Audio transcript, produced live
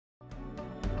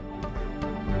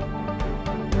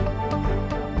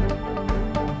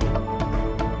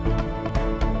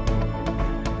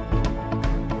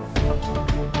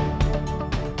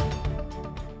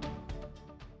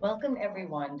Welcome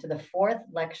everyone to the fourth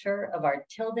lecture of our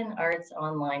Tilden Arts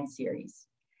Online series.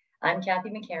 I'm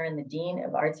Kathy McPherson, the Dean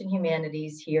of Arts and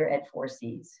Humanities here at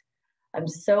 4Cs. I'm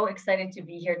so excited to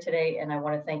be here today, and I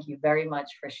want to thank you very much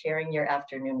for sharing your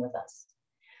afternoon with us.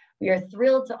 We are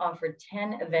thrilled to offer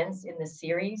 10 events in the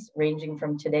series, ranging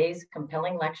from today's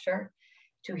compelling lecture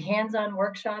to hands-on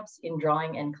workshops in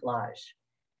drawing and collage.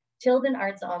 Tilden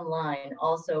Arts Online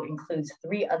also includes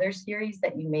 3 other series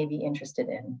that you may be interested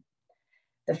in.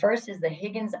 The first is the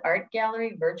Higgins Art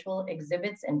Gallery virtual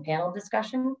exhibits and panel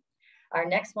discussion. Our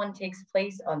next one takes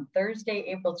place on Thursday,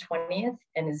 April 20th,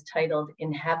 and is titled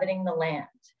Inhabiting the Land,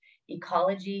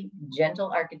 Ecology,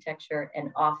 Gentle Architecture,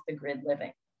 and Off-the-Grid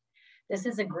Living. This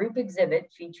is a group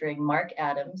exhibit featuring Mark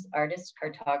Adams, artist,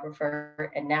 cartographer,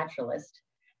 and naturalist,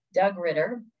 Doug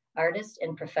Ritter, artist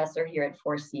and professor here at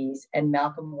 4Cs, and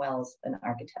Malcolm Wells, an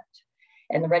architect.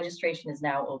 And the registration is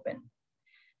now open.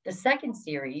 The second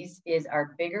series is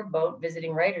our Bigger Boat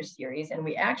Visiting Writers series, and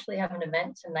we actually have an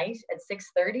event tonight at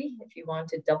 6:30 if you want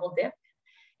to double dip.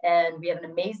 And we have an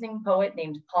amazing poet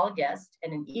named Paul Guest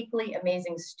and an equally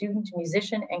amazing student,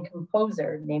 musician, and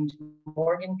composer named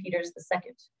Morgan Peters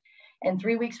II. And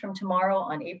 3 weeks from tomorrow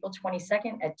on April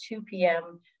 22nd at 2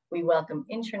 p.m., we welcome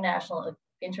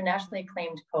internationally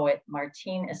acclaimed poet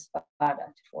Martín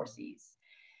Espada to 4Cs.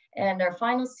 And our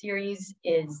final series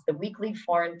is the weekly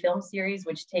foreign film series,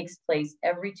 which takes place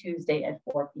every Tuesday at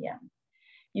 4 p.m.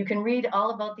 You can read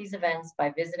all about these events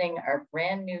by visiting our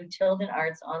brand new Tilden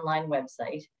Arts online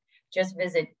website. Just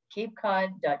visit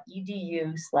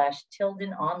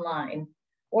capecod.edu/tildenonline,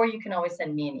 or you can always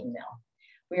send me an email.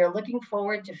 We are looking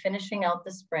forward to finishing out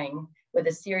the spring with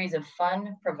a series of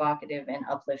fun, provocative, and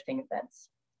uplifting events.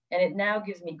 And it now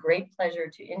gives me great pleasure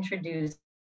to introduce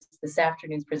this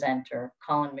afternoon's presenter,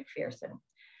 Colin McPherson.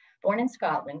 Born in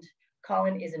Scotland,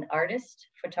 Colin is an artist,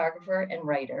 photographer, and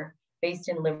writer based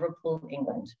in Liverpool,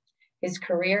 England. His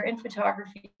career in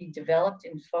photography developed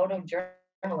in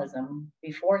photojournalism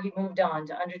before he moved on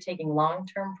to undertaking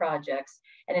long-term projects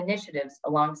and initiatives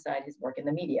alongside his work in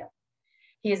the media.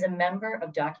 He is a member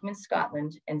of Document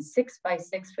Scotland and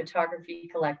 6x6 photography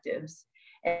collectives,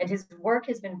 and his work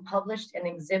has been published and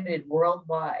exhibited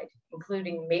worldwide,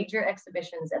 including major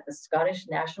exhibitions at the Scottish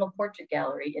National Portrait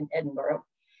Gallery in Edinburgh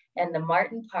and the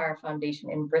Martin Parr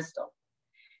Foundation in Bristol.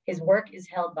 His work is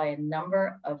held by a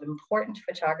number of important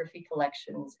photography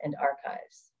collections and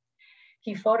archives.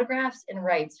 He photographs and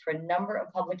writes for a number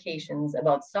of publications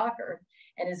about soccer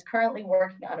and is currently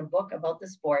working on a book about the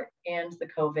sport and the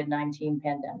COVID-19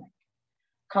 pandemic.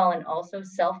 Colin also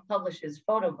self-publishes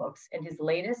photo books, and his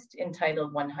latest,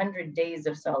 entitled 100 Days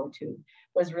of Solitude,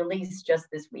 was released just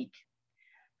this week.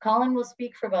 Colin will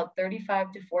speak for about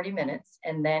 35 to 40 minutes,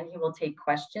 and then he will take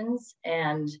questions.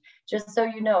 And just so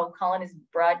you know, Colin is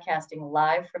broadcasting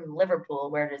live from Liverpool,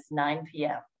 where it is 9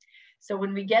 p.m. So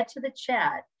when we get to the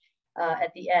chat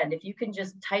at the end, if you can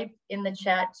just type in the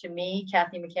chat to me,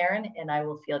 Kathy McPherson, and I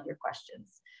will field your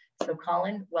questions. So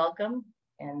Colin, welcome,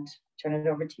 and turn it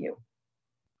over to you.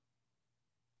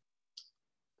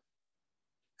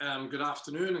 Good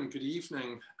afternoon and good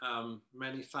evening.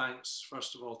 Many thanks,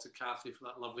 first of all, to Kathy for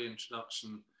that lovely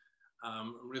introduction.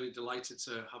 I'm really delighted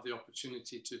to have the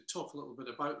opportunity to talk a little bit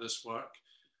about this work,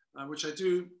 which I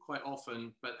do quite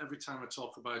often, but every time I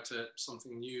talk about it,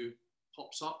 something new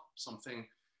pops up, something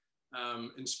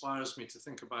inspires me to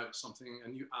think about something, a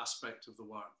new aspect of the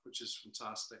work, which is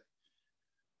fantastic.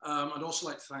 I'd also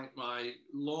like to thank my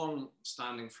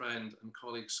long-standing friend and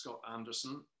colleague, Scott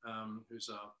Anderson, who's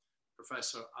a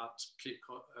professor at Cape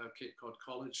Cod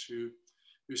College, who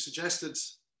suggested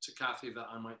to Kathy that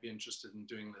I might be interested in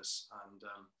doing this. And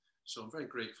so I'm very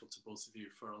grateful to both of you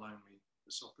for allowing me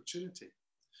this opportunity.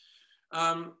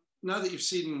 Now that you've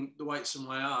seen the whites of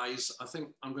my eyes, I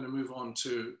think I'm going to move on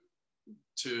to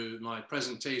my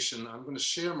presentation. I'm going to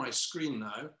share my screen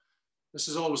now. This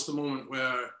is always the moment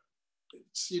where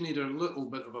you need a little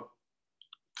bit of a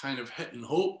kind of hit and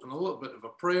hope and a little bit of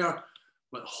a prayer,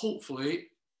 but hopefully,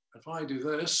 if I do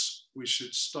this, we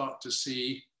should start to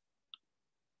see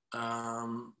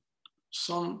some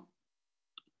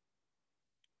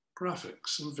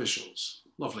graphics and visuals.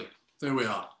 Lovely, there we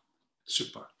are,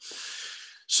 super.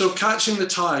 So Catching the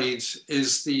Tide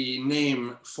is the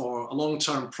name for a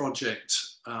long-term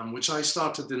project, which I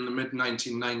started in the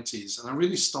mid-1990s, and I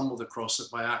really stumbled across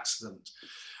it by accident.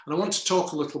 And I want to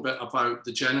talk a little bit about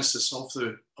the genesis of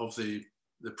the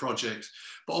project,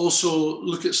 but also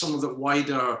look at some of the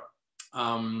wider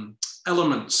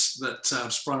elements that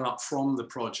have sprung up from the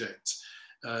project,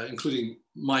 including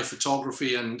my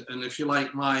photography and if you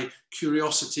like, my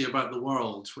curiosity about the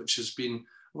world, which has been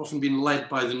often been led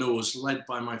by the nose, led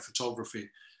by my photography.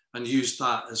 and used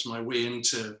that as my way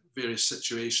into various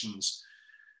situations.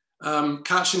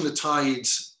 Catching the Tide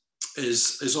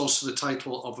is also the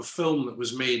title of a film that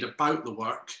was made about the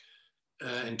work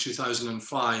in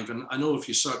 2005. And I know if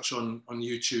you search on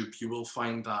YouTube, you will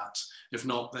find that. If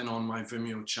not, then on my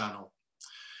Vimeo channel.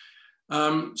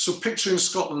 So picturing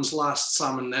Scotland's last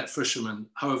salmon net fishermen,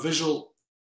 how a visual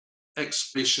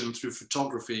exploration through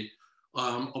photography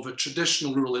of a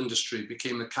traditional rural industry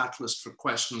became the catalyst for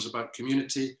questions about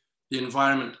community, the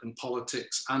environment and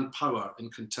politics and power in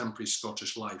contemporary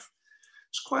Scottish life.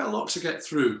 It's quite a lot to get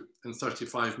through in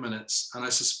 35 minutes. And I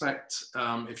suspect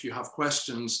if you have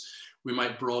questions, we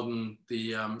might broaden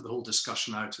the whole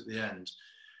discussion out at the end.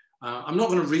 I'm not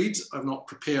going to read, I've not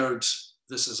prepared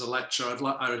this as a lecture.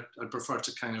 I'd prefer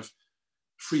to kind of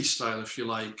freestyle, if you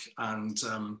like, and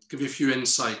give you a few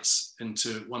insights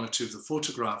into one or two of the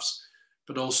photographs,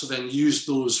 but also then use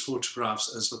those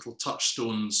photographs as little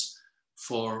touchstones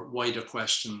for wider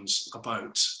questions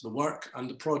about the work and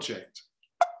the project.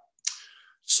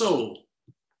 So,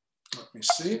 let me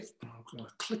see, I've got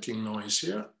a clicking noise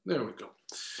here. There we go.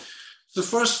 The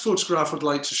first photograph I'd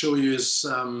like to show you is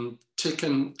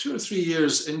taken 2 or 3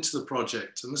 years into the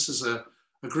project. And this is a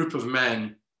group of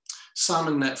men,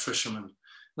 salmon net fishermen.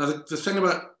 Now, the thing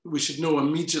we should know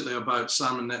immediately about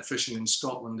salmon net fishing in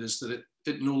Scotland is that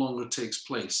it no longer takes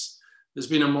place. There's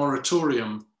been a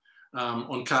moratorium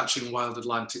on catching wild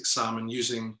Atlantic salmon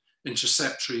using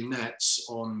interceptory nets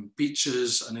on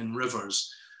beaches and in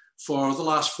rivers for the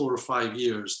last 4 or 5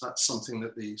 years. That's something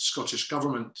that the Scottish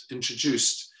government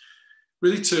introduced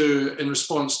really in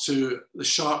response to the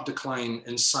sharp decline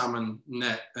in salmon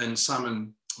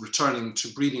returning to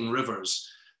breeding rivers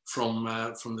from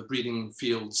the breeding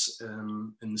fields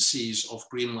in the seas off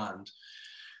Greenland.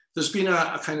 There's been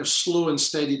a kind of slow and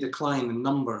steady decline in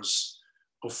numbers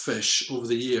of fish over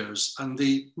the years, and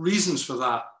the reasons for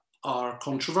that are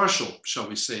controversial, shall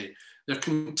we say. They're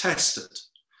contested.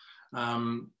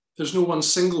 There's no one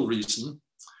single reason,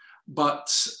 but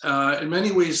in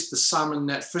many ways the salmon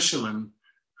net fishermen,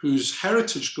 whose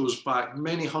heritage goes back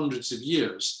many hundreds of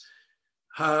years,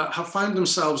 have found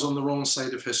themselves on the wrong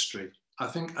side of history. I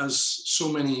think as so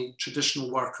many traditional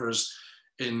workers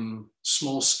in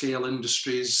small-scale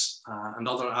industries and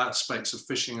other aspects of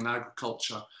fishing and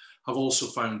agriculture have also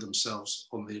found themselves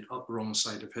on the wrong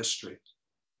side of history.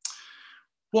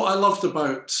 What I loved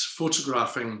about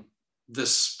photographing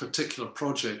this particular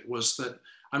project was that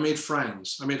I made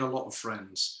friends. I made a lot of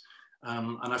friends.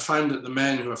 And I found that the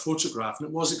men who I photographed, and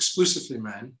it was exclusively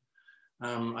men,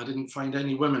 I didn't find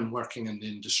any women working in the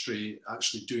industry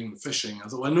actually doing the fishing,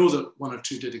 although I know that 1 or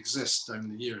 2 did exist down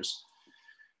the years.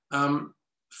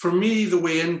 For me, the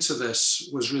way into this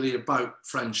was really about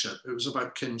friendship. It was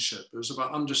about kinship. It was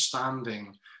about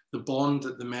understanding the bond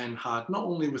that the men had, not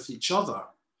only with each other,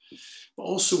 but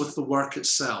also with the work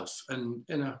itself. And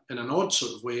in an odd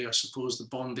sort of way, I suppose, the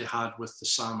bond they had with the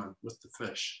salmon, with the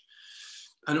fish.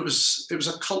 And it was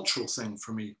a cultural thing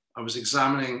for me. I was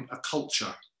examining a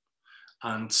culture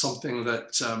and something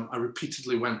that I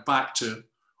repeatedly went back to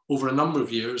over a number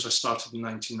of years. I started in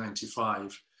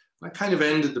 1995. I kind of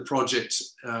ended the project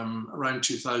around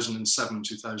 2007,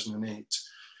 2008,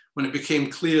 when it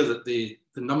became clear that the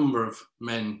number of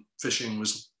men fishing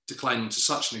was declining to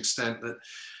such an extent that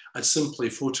I'd simply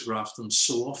photographed them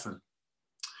so often.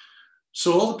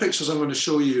 So all the pictures I'm going to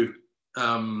show you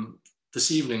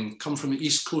this evening come from the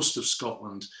east coast of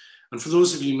Scotland. And for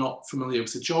those of you not familiar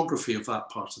with the geography of that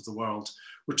part of the world,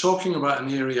 we're talking about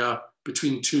an area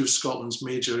between 2 of Scotland's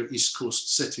major east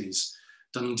coast cities,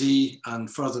 Dundee and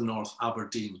further north,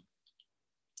 Aberdeen.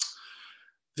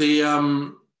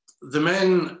 The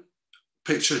men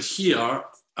pictured here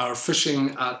are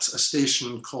fishing at a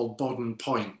station called Bodden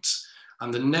Point,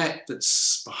 and the net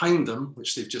that's behind them,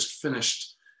 which they've just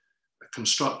finished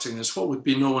constructing, is what would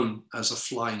be known as a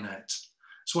fly net.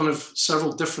 It's one of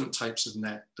several different types of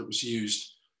net that was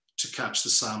used to catch the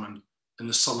salmon in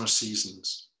the summer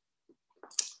seasons.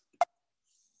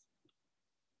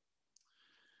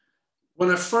 When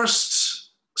I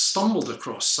first stumbled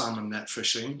across salmon net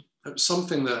fishing, it was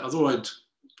something that, although I'd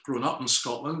grown up in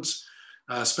Scotland,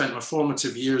 spent my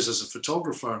formative years as a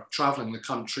photographer, traveling the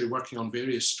country, working on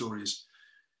various stories,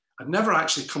 I'd never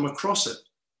actually come across it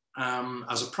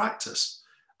as a practice.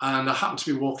 And I happened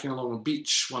to be walking along a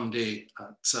beach one day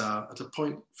at a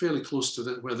point fairly close to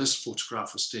where this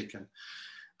photograph was taken.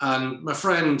 And my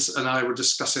friend and I were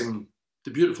discussing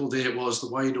the beautiful day it was, the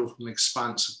wide open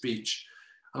expanse of beach.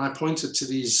 And I pointed to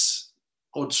these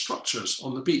odd structures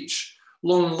on the beach,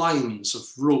 long lines of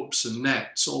ropes and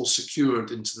nets all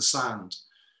secured into the sand.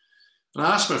 And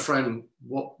I asked my friend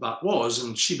what that was,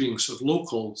 and she, being sort of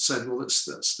local, said, well,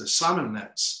 that's the salmon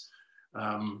nets.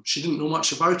 She didn't know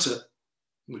much about it,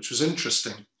 which was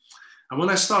interesting. And when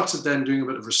I started then doing a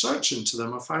bit of research into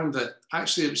them, I found that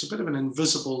actually it was a bit of an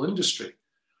invisible industry.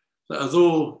 That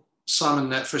although salmon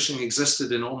net fishing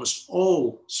existed in almost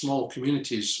all small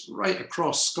communities right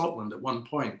across Scotland at one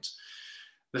point,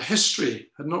 the history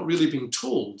had not really been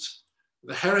told.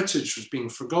 The heritage was being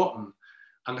forgotten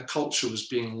and the culture was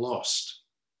being lost.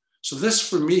 So this,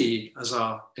 for me, as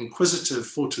an inquisitive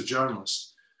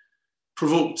photojournalist,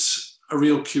 provoked a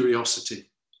real curiosity.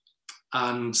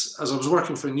 And as I was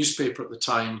working for a newspaper at the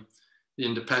time, The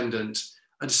Independent,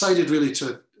 I decided really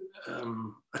to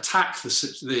attack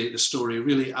the story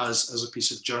really as a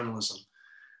piece of journalism.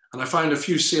 And I found a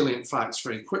few salient facts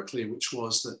very quickly, which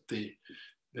was that the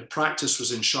practice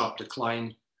was in sharp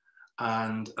decline,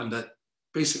 and that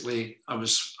basically I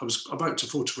was about to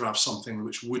photograph something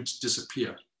which would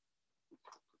disappear.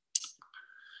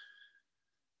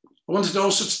 I wanted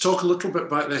also to talk a little bit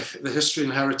about the history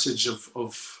and heritage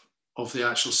of the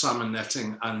actual salmon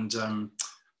netting and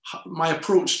my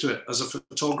approach to it as a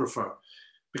photographer.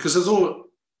 Because although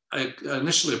I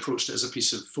initially approached it as a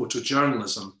piece of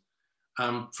photojournalism,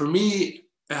 for me,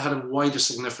 it had a wider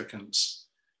significance.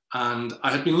 And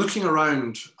I had been looking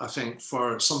around, I think,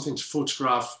 for something to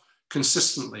photograph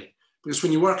consistently. Because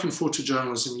when you work in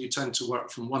photojournalism, you tend to work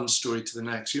from one story to the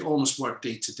next. You almost work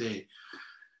day to day.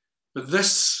 But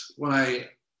this, when I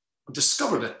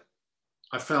discovered it,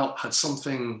 I felt had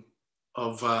something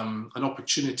of an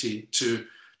opportunity to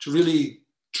really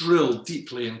drill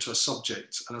deeply into a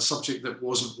subject, and a subject that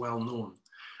wasn't well known.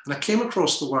 And I came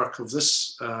across the work of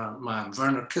this man,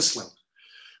 Werner Kissling,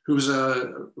 who was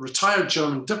a retired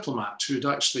German diplomat who had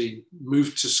actually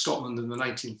moved to Scotland in the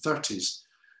 1930s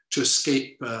to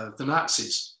escape the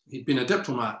Nazis. He'd been a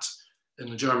diplomat in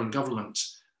the German government,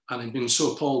 and he'd been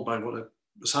so appalled by what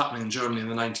was happening in Germany in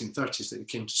the 1930s that he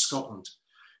came to Scotland.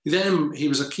 He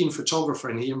was a keen photographer,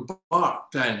 and he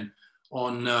embarked then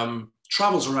on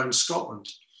travels around Scotland.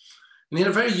 And he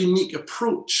had a very unique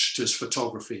approach to his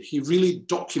photography. He really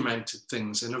documented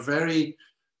things in a very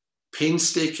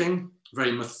painstaking,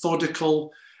 very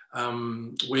methodical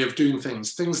way of doing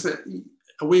things.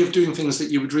 A way of doing things that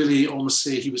you would really almost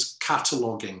say he was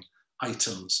cataloguing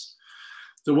items.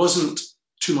 There wasn't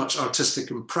too much artistic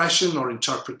impression or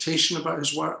interpretation about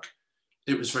his work.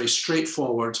 It was very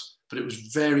straightforward, but it was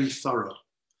very thorough.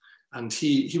 And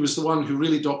he was the one who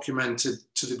really documented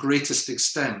to the greatest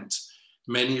extent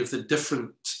many of the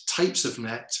different types of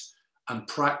net and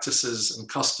practices and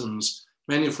customs,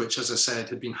 many of which, as I said,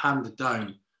 had been handed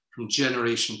down from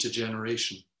generation to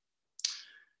generation.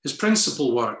 His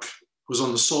principal work was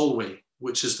on the Solway,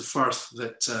 which is the firth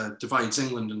that divides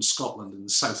England and Scotland in the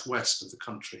southwest of the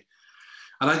country.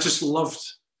 And I just loved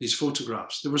these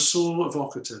photographs. They were so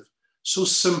evocative, so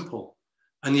simple,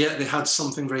 and yet they had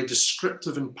something very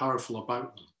descriptive and powerful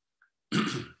about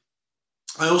them.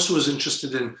 I also was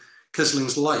interested in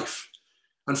Kissling's life.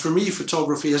 And for me,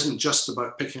 photography isn't just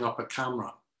about picking up a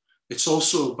camera. It's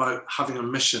also about having a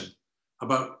mission,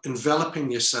 about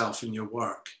enveloping yourself in your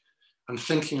work and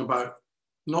thinking about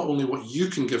not only what you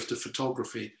can give to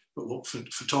photography, but what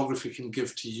photography can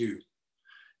give to you.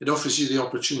 It offers you the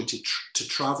opportunity to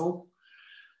travel,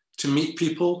 to meet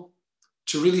people,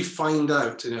 to really find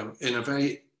out, in a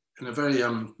very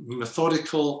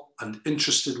methodical and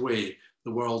interested way,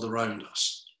 the world around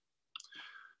us.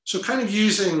 So kind of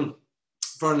using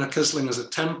Werner Kissling as a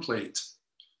template,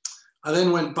 I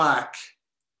then went back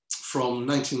from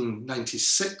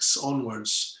 1996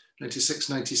 onwards, 96,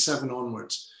 97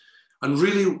 onwards, and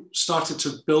really started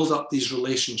to build up these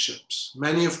relationships,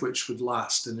 many of which would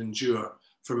last and endure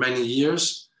for many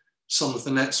years. Some of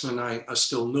the netsmen I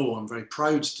still know. I'm very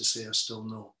proud to say I still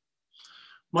know.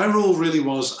 My role really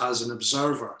was as an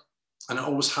observer, and it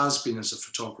always has been as a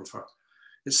photographer.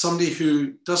 It's somebody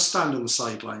who does stand on the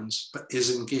sidelines, but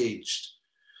is engaged.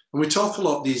 And we talk a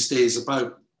lot these days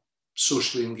about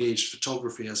socially engaged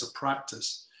photography as a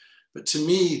practice. But to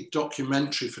me,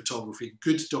 documentary photography,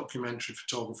 good documentary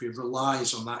photography,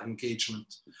 relies on that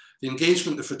engagement, the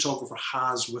engagement the photographer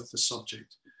has with the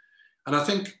subject. And I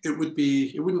think it wouldn't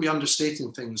be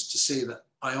understating things to say that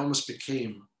I almost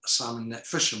became a salmon net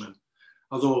fisherman.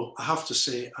 Although I have to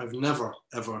say, I've never,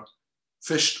 ever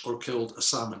fished or killed a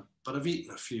salmon, but I've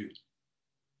eaten a few.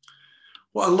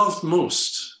 What I loved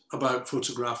most about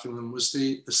photographing them was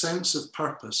the sense of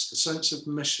purpose, the sense of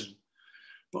mission,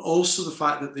 but also the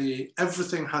fact that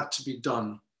everything had to be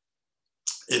done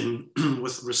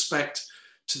with respect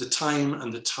to the time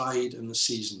and the tide and the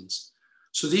seasons.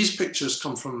 So these pictures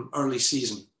come from early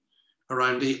season,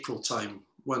 around April time,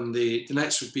 when the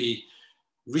nets would be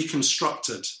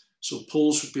reconstructed. So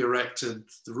poles would be erected,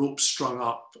 the ropes strung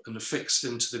up and affixed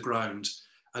into the ground.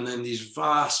 And then these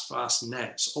vast, vast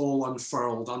nets, all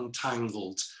unfurled,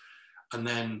 untangled, and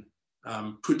then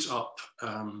put up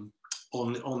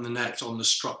on the net, on the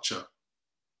structure.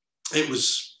 It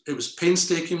was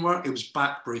painstaking work, it was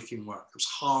back-breaking work, it was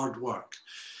hard work.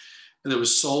 And there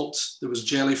was salt, there was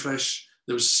jellyfish,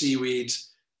 there was seaweed,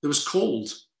 there was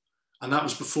cold. And that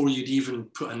was before you'd even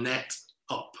put a net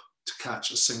up to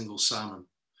catch a single salmon.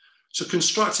 So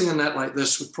constructing a net like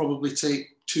this would probably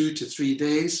take 2 to 3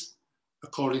 days,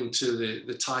 according to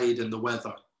the tide and the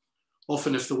weather.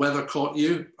 Often if the weather caught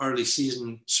you, early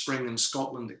season spring in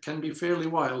Scotland, it can be fairly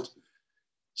wild.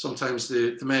 Sometimes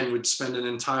the men would spend an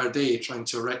entire day trying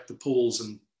to erect the poles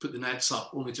and put the nets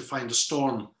up, only to find a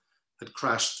storm had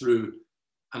crashed through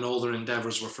and all their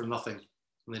endeavours were for nothing,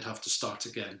 and they'd have to start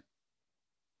again.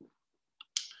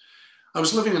 I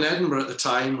was living in Edinburgh at the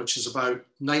time, which is about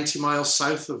 90 miles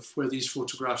south of where these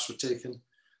photographs were taken.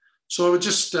 So I would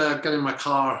just get in my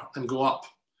car and go up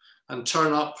and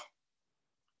turn up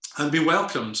and be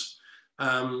welcomed.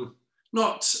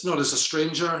 Not as a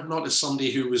stranger, not as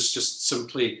somebody who was just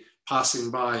simply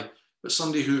passing by, but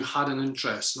somebody who had an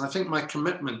interest. And I think my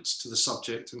commitment to the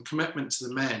subject and commitment to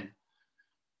the men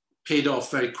paid off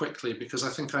very quickly, because I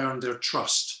think I earned their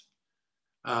trust.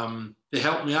 They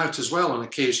helped me out as well on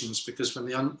occasions, because when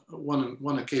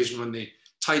one occasion when the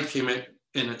tide came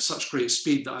in at such great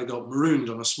speed that I got marooned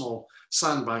on a small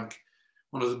sandbank,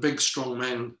 one of the big strong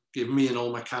men gave me and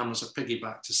all my cameras a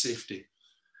piggyback to safety.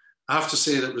 I have to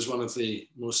say that was one of the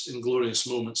most inglorious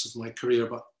moments of my career,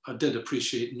 but I did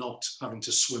appreciate not having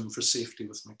to swim for safety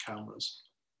with my cameras.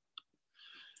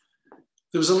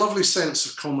 There was a lovely sense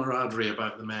of camaraderie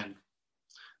about the men.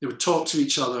 They would talk to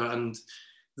each other, and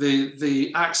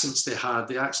the accents they had,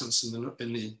 the accents in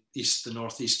the east, the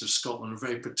northeast of Scotland, were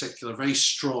very particular, very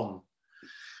strong.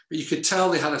 But you could tell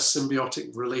they had a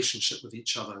symbiotic relationship with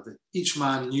each other, that each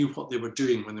man knew what they were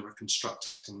doing when they were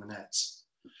constructing the nets.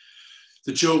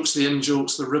 The jokes, the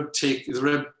in-jokes, the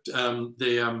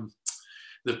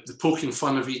poking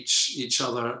fun of each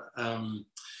other,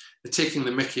 the taking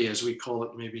the mickey, as we call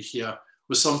it maybe here,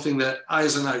 was something that I,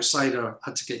 as an outsider,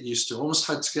 had to get used to. Almost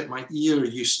had to get my ear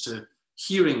used to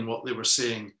hearing what they were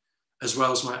saying, as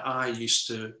well as my eye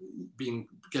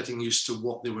getting used to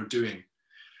what they were doing.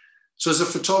 So as a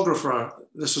photographer,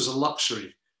 this was a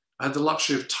luxury. I had the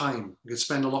luxury of time. I could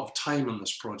spend a lot of time on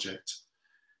this project.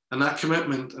 And that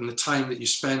commitment and the time that you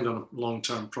spend on a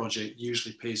long-term project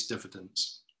usually pays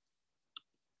dividends.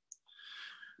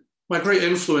 My great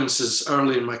influences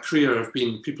early in my career have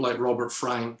been people like Robert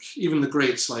Frank, even the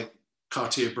greats like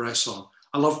Cartier-Bresson.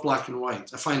 I love black and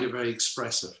white. I find it very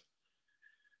expressive.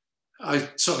 I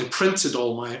certainly printed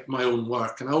all my own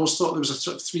work, and I always thought there was a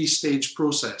sort of 3-stage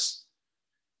process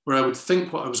where I would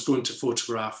think what I was going to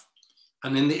photograph,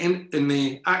 and in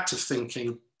the act of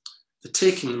thinking,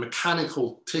 the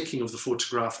mechanical taking of the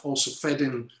photograph also fed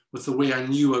in with the way I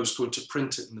knew I was going to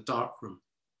print it in the darkroom.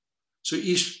 So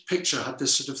each picture had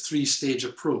this sort of 3-stage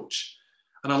approach.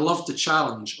 And I loved the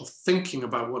challenge of thinking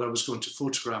about what I was going to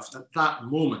photograph at that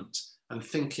moment, and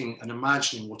thinking and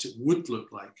imagining what it would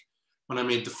look like when I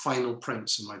made the final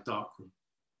prints in my darkroom.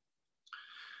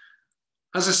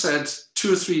 As I said,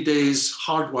 2 or 3 days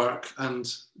hard work, and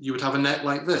you would have a net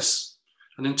like this,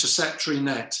 an interceptory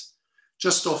net,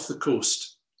 just off the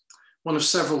coast, one of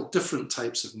several different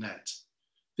types of net.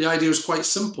 The idea was quite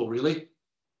simple, really.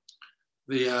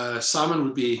 The salmon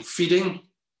would be feeding,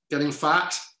 getting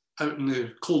fat out in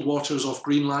the cold waters off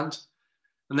Greenland.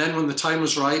 And then when the time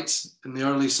was right, in the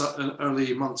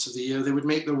early months of the year, they would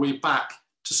make their way back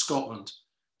to Scotland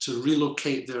to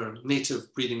relocate their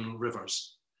native breeding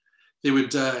rivers. They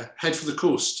would head for the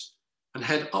coast and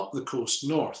head up the coast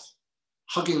north,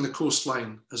 hugging the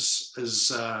coastline as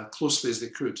closely as they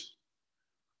could.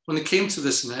 When they came to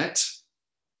this net,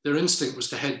 their instinct was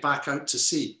to head back out to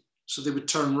sea. So they would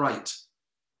turn right.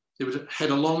 They would head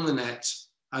along the net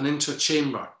and into a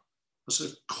chamber, a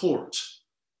sort of court,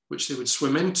 which they would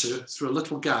swim into through a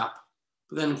little gap.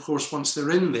 But then, of course, once they're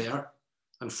in there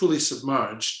and fully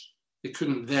submerged, they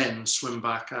couldn't then swim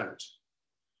back out.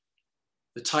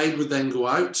 The tide would then go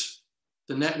out,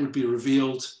 the net would be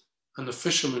revealed, and the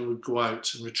fishermen would go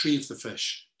out and retrieve the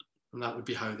fish, and that would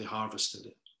be how they harvested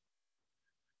it.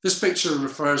 This picture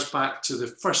refers back to the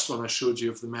first one I showed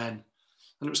you of the men,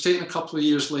 and it was taken a couple of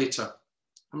years later.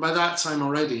 And by that time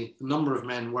already, the number of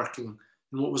men working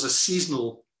in what was a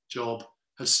seasonal job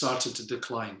had started to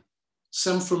decline.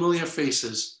 Some familiar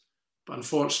faces, but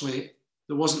unfortunately,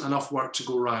 there wasn't enough work to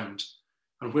go round.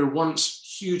 and where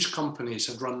once huge companies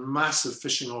had run massive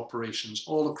fishing operations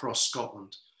all across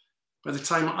Scotland. By the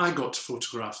time I got to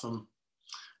photograph them,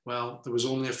 well, there was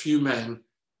only a few men,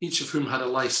 each of whom had a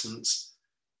license.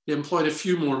 They employed a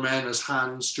few more men as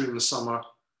hands during the summer,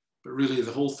 but really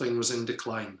the whole thing was in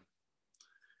decline.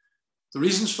 The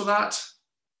reasons for that,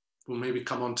 we'll maybe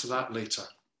come on to that later.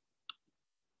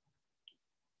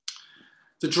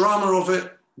 The drama of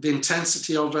it, the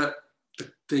intensity of it,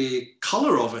 the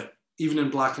colour of it, even in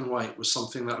black and white, was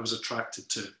something that I was attracted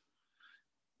to.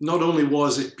 Not only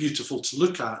was it beautiful to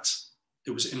look at,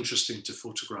 it was interesting to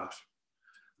photograph.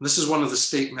 And this is one of the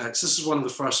stake nets. This is one of the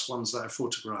first ones that I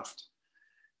photographed.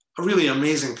 A really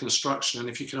amazing construction. And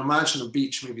if you can imagine a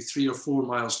beach maybe 3 or 4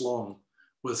 miles long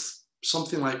with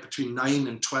something like between 9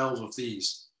 and 12 of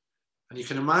these. And you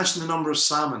can imagine the number of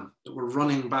salmon that were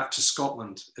running back to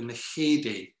Scotland in the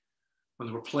heyday when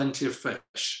there were plenty of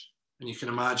fish. And you can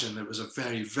imagine it was a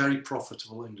very, very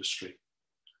profitable industry.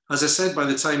 As I said, by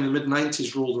the time the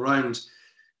mid-90s rolled around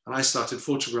and I started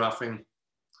photographing,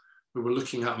 we were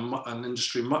looking at an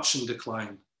industry much in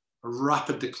decline, a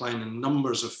rapid decline in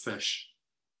numbers of fish.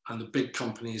 And the big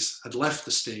companies had left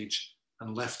the stage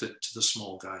and left it to the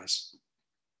small guys.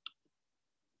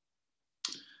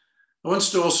 I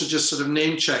wanted to also just sort of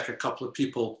name check a couple of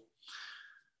people.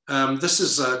 This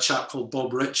is a chap called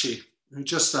Bob Ritchie, who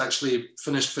just actually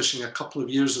finished fishing a couple of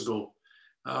years ago.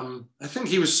 I think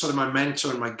he was sort of my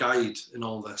mentor and my guide in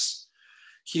all this.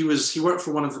 He worked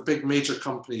for one of the big major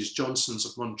companies, Johnson's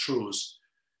of Montrose,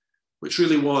 which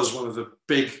really was one of the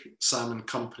big salmon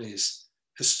companies.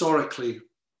 Historically,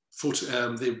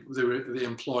 they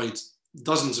employed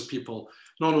dozens of people,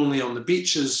 not only on the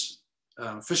beaches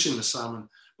fishing the salmon,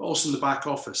 but also in the back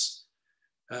office.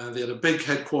 They had a big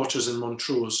headquarters in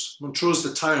Montrose. Montrose,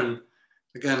 the town,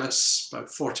 again, it's about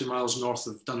 40 miles north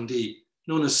of Dundee,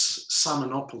 known as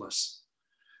Salmonopolis.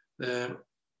 An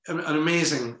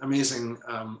amazing, amazing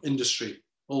industry,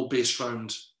 all based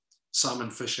around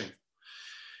salmon fishing.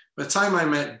 By the time I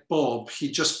met Bob, he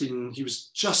was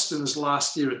just in his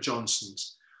last year at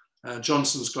Johnson's.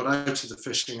 Johnson's got out of the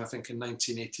fishing, I think, in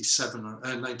 1997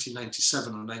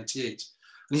 or 98.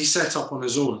 And he set up on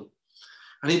his own.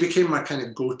 And he became my kind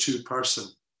of go-to person.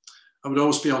 I would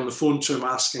always be on the phone to him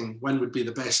asking when would be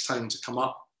the best time to come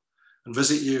up and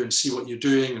visit you and see what you're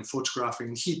doing and photographing.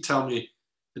 And he'd tell me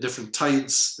the different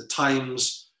tides, the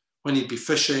times, when he'd be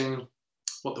fishing,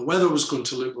 what the weather was going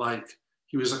to look like.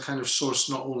 He was a kind of source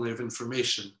not only of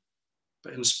information,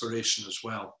 but inspiration as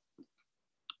well.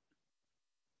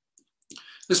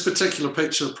 This particular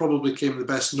picture probably became the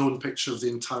best known picture of the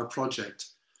entire project.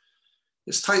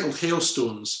 It's titled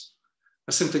Hailstones.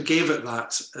 I simply gave it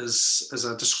that as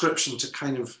a description to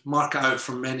kind of mark it out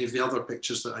from many of the other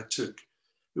pictures that I took.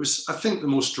 It was, I think, the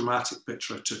most dramatic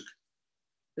picture I took.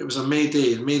 It was a May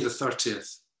day, May the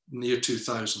 30th, in the year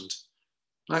 2000.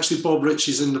 And actually, Bob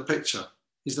Ritchie's in the picture.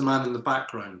 He's the man in the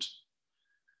background.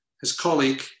 His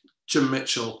colleague, Jim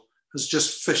Mitchell, has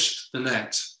just fished the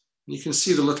net. And you can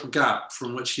see the little gap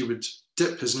from which he would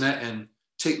dip his net in,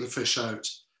 take the fish out,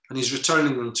 and he's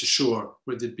returning them to shore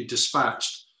where they'd be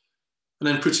dispatched and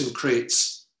then put in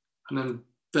crates. And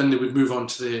then they would move on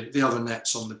to the other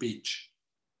nets on the beach.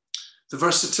 The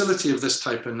versatility of this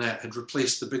type of net had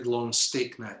replaced the big long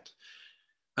stake net.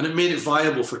 And it made it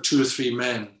viable for 2 or 3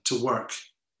 men to work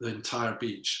the entire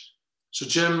beach. So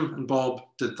Jim and Bob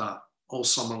did that all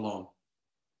summer long.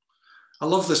 I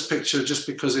love this picture just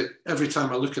because every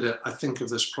time I look at it, I think of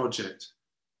this project.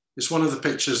 It's one of the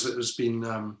pictures that has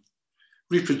been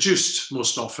reproduced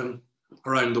most often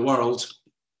around the world.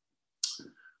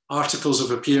 Articles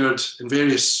have appeared in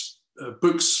various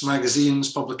books,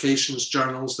 magazines, publications,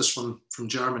 journals, this one from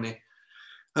Germany.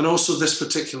 And also this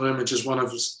particular image is one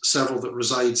of several that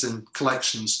resides in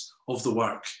collections of the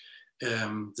work.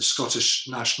 The Scottish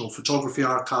National Photography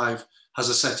Archive has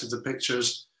a set of the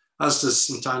pictures, as does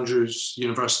St Andrews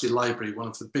University Library, one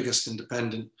of the biggest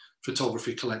independent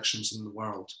photography collections in the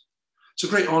world. It's a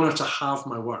great honour to have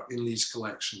my work in these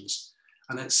collections,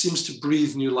 and it seems to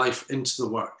breathe new life into the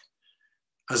work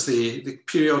as they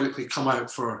periodically come out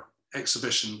for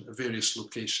exhibition at various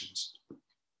locations.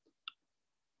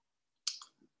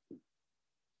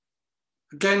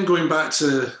 Again, going back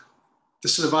to the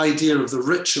sort of idea of the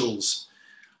rituals,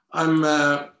 I'm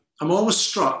always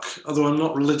struck, although I'm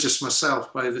not religious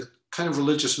myself, by the kind of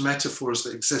religious metaphors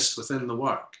that exist within the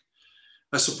work.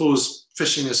 I suppose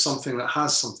fishing is something that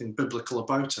has something biblical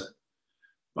about it.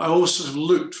 But I always sort of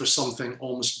looked for something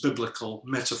almost biblical,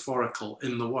 metaphorical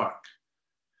in the work.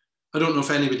 I don't know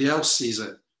if anybody else sees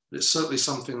it, but it's certainly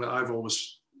something that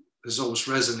has always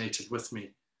resonated with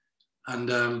me. And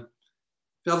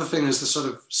The other thing is the sort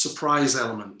of surprise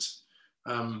element.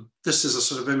 This is a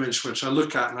sort of image which I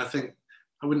look at and I think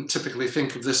I wouldn't typically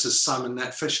think of this as salmon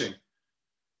net fishing.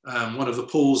 One of the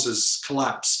poles is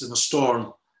collapsed in a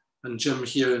storm, and Jim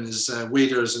here in his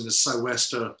waders and his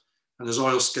sou'wester and his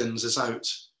oilskins is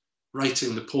out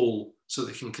righting the pole so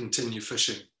they can continue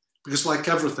fishing. Because like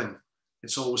everything,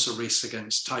 it's always a race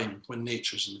against time when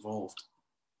nature's involved.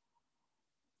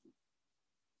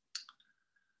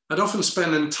 I'd often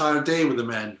spend an entire day with the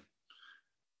men.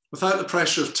 Without the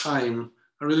pressure of time,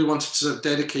 I really wanted to sort of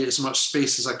dedicate as much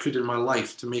space as I could in my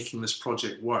life to making this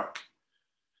project work.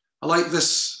 I like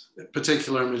this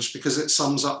particular image because it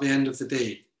sums up the end of the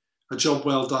day. A job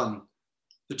well done.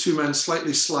 The two men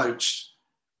slightly slouched,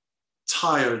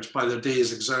 tired by their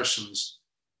day's exertions,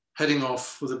 heading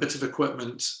off with a bit of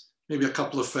equipment, maybe a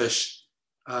couple of fish,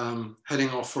 heading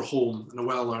off for home and a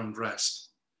well-earned rest.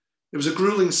 It was a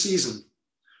grueling season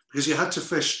because you had to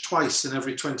fish twice in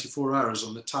every 24 hours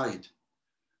on the tide.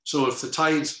 So if the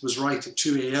tide was right at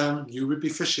 2 a.m., you would be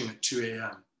fishing at 2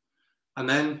 a.m. And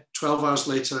then 12 hours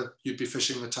later, you'd be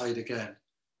fishing the tide again,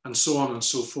 and so on and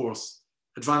so forth,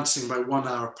 advancing by 1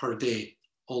 hour per day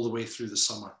all the way through the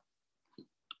summer.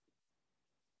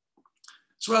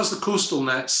 As well as the coastal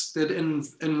nets, they had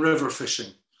in-river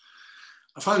fishing.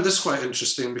 I found this quite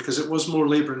interesting because it was more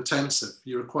labour intensive.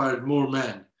 You required more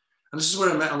men. And this is where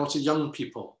I met a lot of young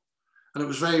people. And it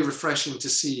was very refreshing to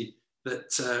see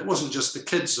that it wasn't just the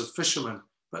kids of fishermen,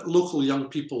 but local young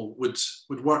people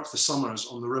would work the summers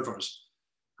on the rivers.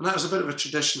 And that was a bit of a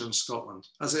tradition in Scotland,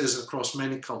 as it is across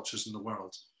many cultures in the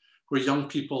world, where young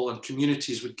people and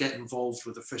communities would get involved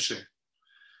with the fishing.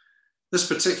 This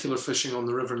particular fishing on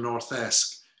the River North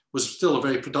Esk was still a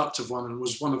very productive one and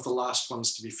was one of the last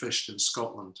ones to be fished in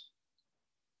Scotland.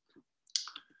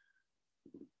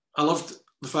 I loved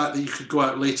the fact that you could go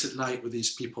out late at night with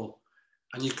these people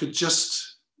and you could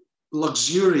just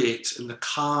luxuriate in the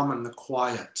calm and the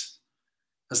quiet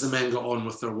as the men got on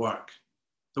with their work.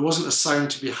 There wasn't a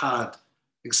sound to be had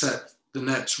except the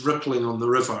nets rippling on the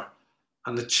river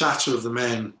and the chatter of the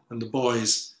men and the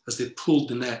boys as they pulled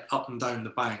the net up and down the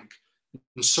bank,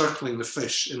 encircling the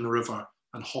fish in the river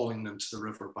and hauling them to the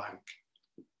river bank.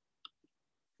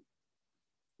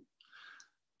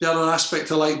 The other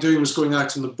aspect I liked doing was going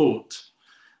out on the boat.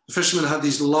 The fishermen had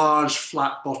these large,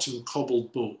 flat-bottomed,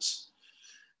 cobbled boats.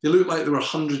 They looked like they were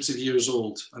hundreds of years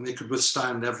old and they could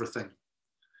withstand everything.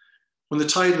 When the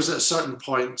tide was at a certain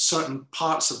point, certain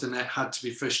parts of the net had to be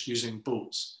fished using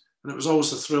boats, and it was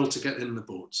always a thrill to get in the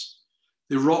boats.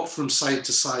 They rocked from side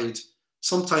to side,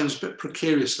 sometimes a bit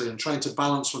precariously, and trying to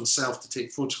balance oneself to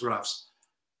take photographs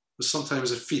was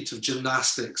sometimes a feat of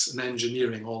gymnastics and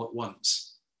engineering all at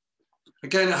once.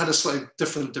 Again, it had a slightly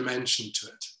different dimension to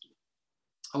it.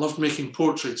 I loved making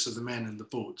portraits of the men in the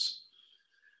boats.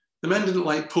 The men didn't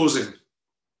like posing.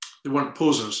 They weren't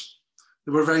posers.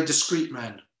 They were very discreet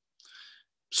men.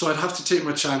 So I'd have to take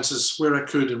my chances where I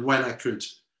could and when I could.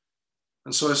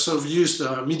 And so I sort of used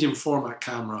a medium format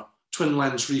camera, twin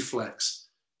lens reflex.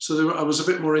 So I was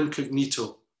a bit more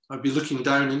incognito. I'd be looking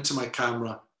down into my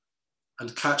camera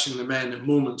and catching the men at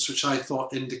moments which I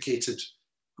thought indicated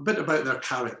a bit about their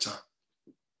character.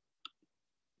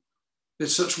 They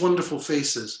had such wonderful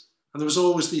faces. And there was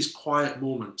always these quiet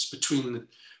moments between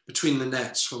the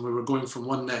nets when we were going from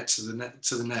one net to the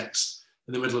next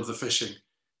in the middle of the fishing.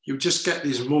 You would just get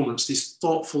these moments, these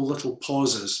thoughtful little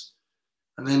pauses.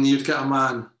 And then you'd get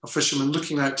a fisherman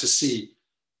looking out to sea.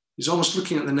 He's almost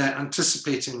looking at the net,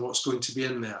 anticipating what's going to be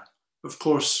in there. Of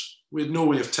course, we had no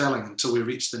way of telling until we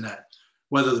reached the net,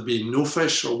 whether there be no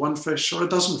fish or one fish or a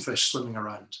dozen fish swimming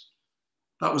around.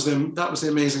 That was the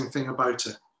amazing thing about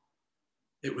it.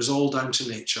 It was all down to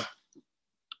nature.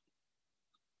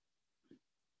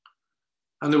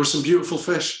 And there were some beautiful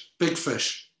fish, big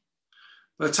fish.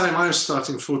 By the time I was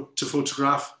starting to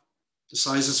photograph, the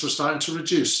sizes were starting to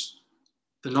reduce.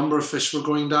 The number of fish were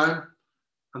going down.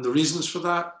 And the reasons for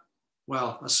that,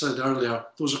 well, as I said earlier,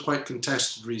 those are quite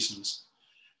contested reasons.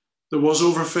 There was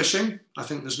overfishing. I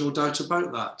think there's no doubt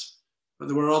about that. But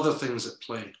there were other things at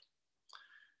play.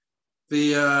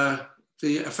 The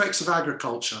effects of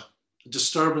agriculture, the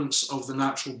disturbance of the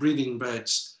natural breeding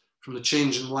beds from the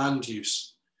change in land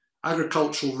use,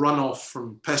 agricultural runoff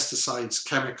from pesticides,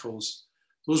 chemicals,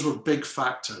 those were big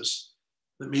factors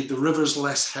that made the rivers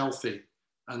less healthy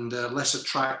and less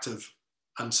attractive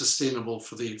and sustainable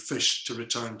for the fish to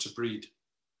return to breed.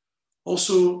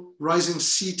 Also, rising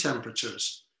sea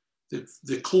temperatures,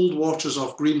 the cold waters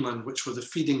off Greenland, which were the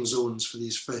feeding zones for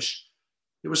these fish,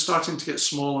 they were starting to get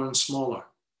smaller and smaller.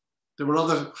 There were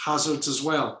other hazards as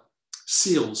well.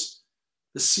 Seals.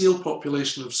 the seal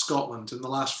population of Scotland in the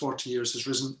last 40 years has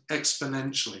risen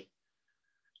exponentially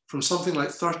from something like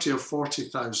 30 or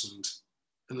 40,000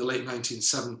 in the late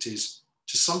 1970s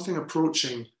to something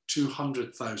approaching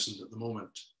 200,000 at the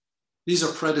moment. These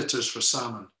are predators for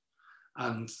salmon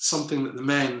and something that the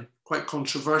men quite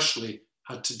controversially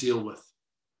had to deal with.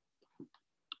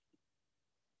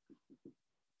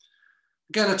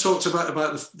 Again, I talked about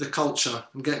the culture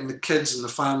and getting the kids and the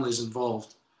families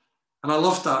involved. And I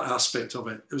loved that aspect of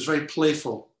it. It was very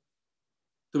playful.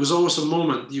 There was always a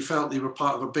moment you felt you were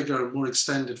part of a bigger and more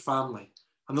extended family.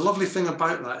 And the lovely thing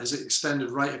about that is it extended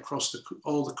right across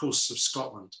all the coasts of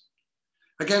Scotland.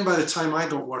 Again, by the time I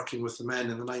got working with the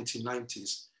men in the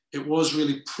 1990s, it was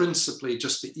really principally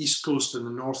just the East Coast and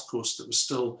the North Coast that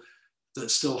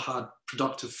still had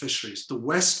productive fisheries. The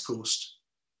West Coast,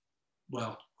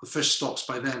 well, the fish stocks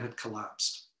by then had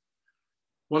collapsed.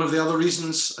 One of the other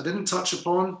reasons I didn't touch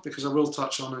upon, because I will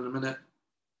touch on in a minute,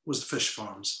 was the fish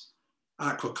farms,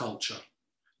 aquaculture.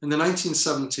 In the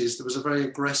 1970s, there was a very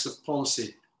aggressive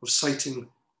policy of siting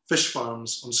fish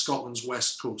farms on Scotland's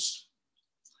west coast.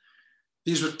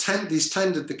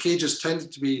 The cages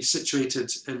tended to be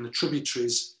situated in the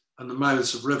tributaries and the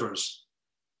mouths of rivers.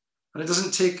 And it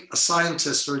doesn't take a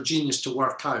scientist or a genius to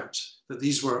work out that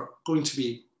these were going to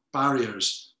be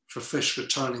barriers for fish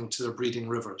returning to their breeding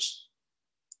rivers.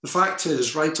 The fact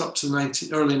is, right up to the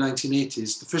early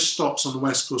 1980s, the fish stocks on the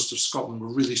west coast of Scotland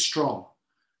were really strong.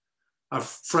 I have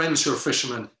friends who were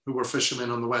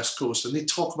fishermen on the west coast, and they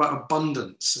talk about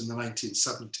abundance in the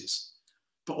 1970s.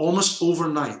 But almost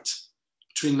overnight,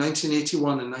 between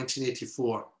 1981 and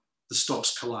 1984, the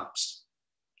stocks collapsed.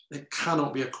 It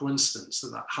cannot be a coincidence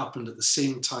that that happened at the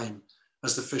same time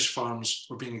as the fish farms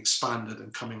were being expanded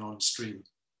and coming on stream.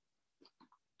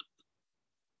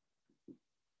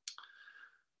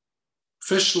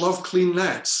 Fish love clean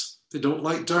nets. They don't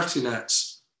like dirty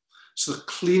nets. So the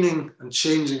cleaning and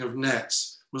changing of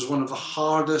nets was one of the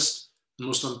hardest and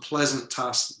most unpleasant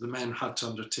tasks that the men had to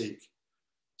undertake.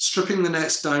 Stripping the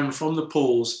nets down from the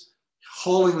poles,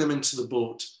 hauling them into the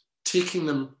boat, taking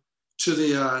them to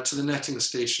the netting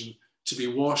station to be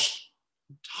washed,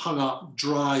 hung up,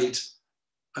 dried,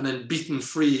 and then beaten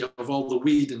free of all the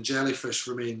weed and jellyfish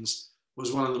remains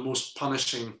was one of the most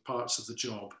punishing parts of the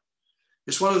job.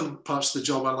 It's one of the parts of the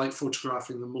job I like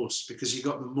photographing the most because you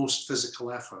got the most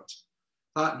physical effort.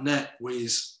 That net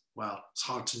weighs, well, it's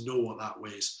hard to know what that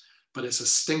weighs, but it's a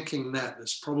stinking net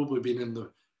that's probably been in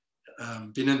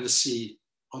the sea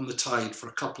on the tide for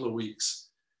a couple of weeks.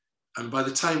 And by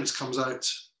the time it comes out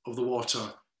of the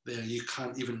water there, you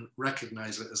can't even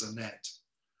recognize it as a net.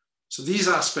 So these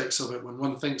aspects of it, when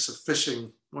one thinks of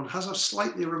fishing, one has a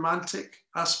slightly romantic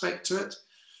aspect to it.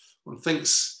 One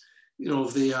thinks,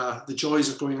 of the joys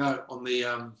of going out on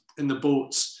in the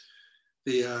boats,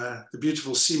 the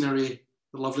beautiful scenery,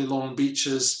 the lovely long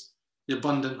beaches, the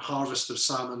abundant harvest of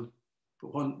salmon.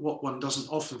 But what one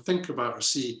doesn't often think about or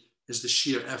see is the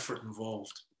sheer effort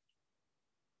involved.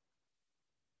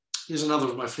 Here's another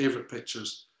of my favorite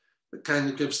pictures that kind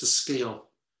of gives the scale.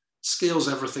 Scale's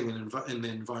everything in the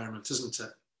environment, isn't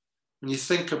it? When you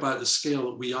think about the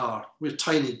scale that we're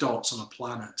tiny dots on a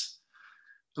planet.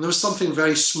 And there was something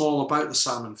very small about the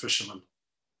salmon fisherman.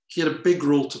 He had a big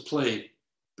role to play,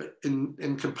 but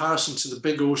in comparison to the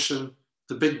big ocean,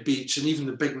 the big beach, and even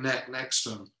the big net next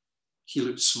to him, he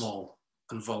looked small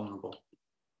and vulnerable.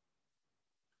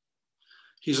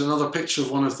 Here's another picture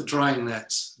of one of the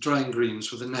drying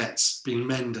greens with the nets being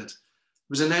mended. It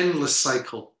was an endless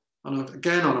cycle. And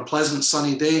again, on a pleasant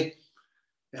sunny day,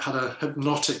 it had a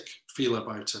hypnotic feel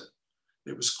about it.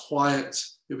 It was quiet,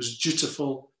 it was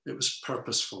dutiful, it was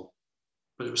purposeful,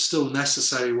 but it was still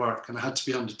necessary work and it had to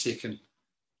be undertaken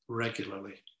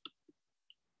regularly.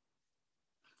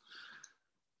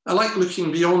 I like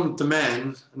looking beyond the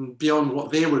men and beyond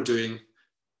what they were doing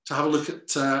to have a look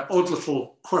at odd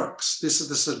little quirks. This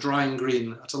is a drying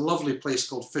green at a lovely place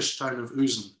called Fishtown of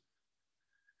Ouston.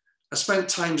 I spent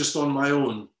time just on my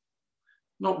own,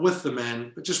 not with the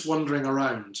men, but just wandering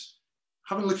around.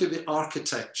 Having a look at the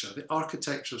architecture. The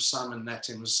architecture of salmon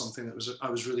netting was something that I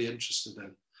was really interested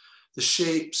in. The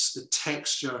shapes, the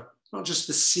texture, not just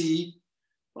the sea,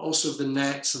 but also the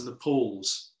nets and the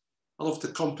poles. I loved the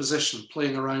composition,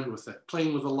 playing around with it,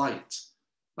 playing with the light.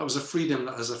 That was a freedom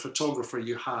that as a photographer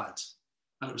you had.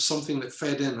 And it was something that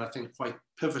fed in, I think, quite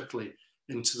pivotally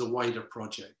into the wider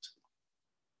project.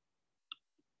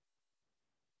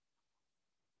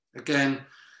 Again,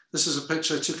 this is a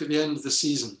picture I took at the end of the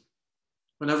season.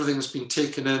 When everything's been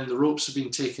taken in, the ropes have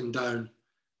been taken down,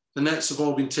 the nets have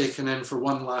all been taken in for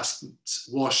one last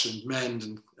wash and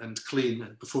mend and clean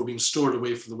before being stored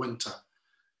away for the winter.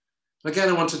 And again,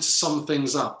 I wanted to sum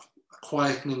things up, a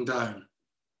quietening down,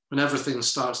 when everything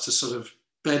starts to sort of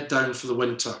bed down for the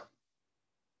winter.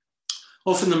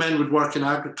 Often the men would work in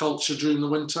agriculture during the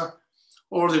winter,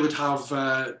 or they would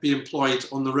be employed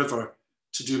on the river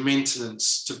to do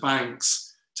maintenance to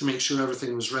banks to make sure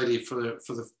everything was ready for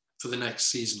the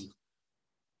next season.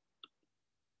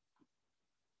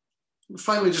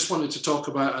 Finally, just wanted to talk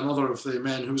about another of the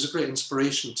men who was a great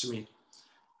inspiration to me.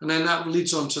 And then that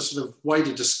leads on to sort of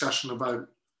wider discussion about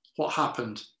what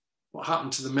happened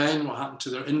to the men, what happened to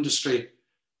their industry,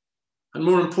 and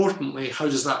more importantly, how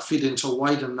does that feed into a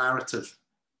wider narrative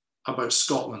about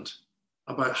Scotland,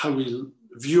 about how we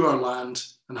view our land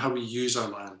and how we use our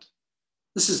land.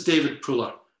 This is David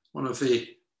Puller, one of the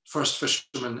first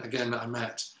fishermen, again, that I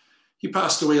met. He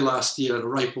passed away last year at a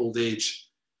ripe old age.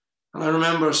 And I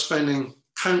remember spending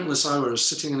countless hours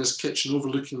sitting in his kitchen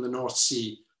overlooking the North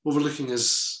Sea, overlooking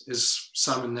his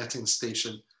salmon netting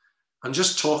station, and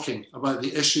just talking about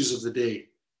the issues of the day,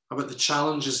 about the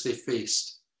challenges they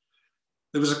faced.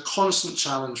 There was a constant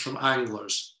challenge from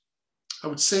anglers. I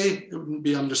would say it wouldn't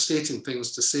be understating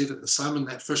things to say that the salmon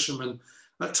net fishermen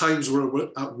at times were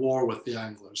at war with the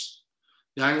anglers.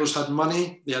 The anglers had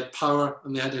money, they had power,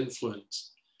 and they had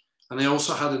influence. And they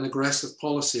also had an aggressive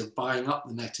policy of buying up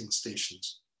the netting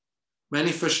stations.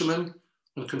 Many fishermen,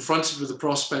 when confronted with the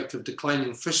prospect of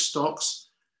declining fish stocks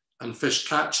and fish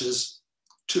catches,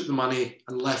 took the money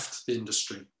and left the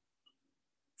industry.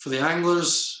 For the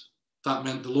anglers, that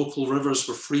meant the local rivers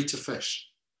were free to fish.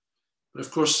 But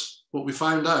of course, what we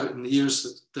found out in the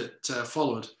years that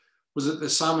followed was that the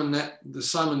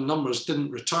salmon numbers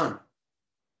didn't return.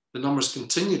 The numbers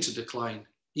continued to decline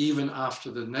even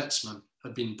after the netsmen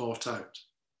had been bought out.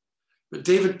 But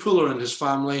David Puller and his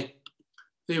family,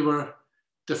 they were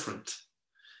different.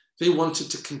 They wanted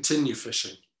to continue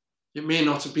fishing. It may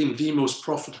not have been the most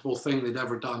profitable thing they'd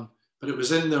ever done, but it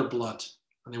was in their blood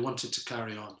and they wanted to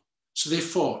carry on. So they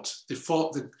fought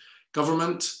the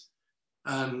government,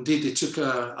 and indeed they took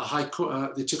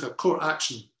a court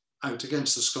action out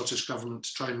against the Scottish government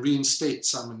to try and reinstate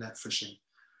salmon net fishing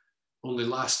only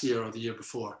last year or the year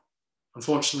before.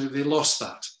 Unfortunately, they lost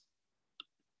that.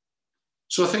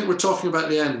 So I think we're talking about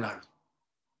the end now.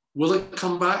 Will it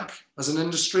come back as an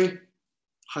industry?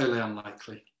 Highly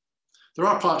unlikely. There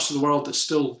are parts of the world that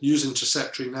still use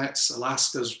interceptory nets.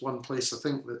 Alaska is one place, I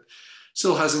think, that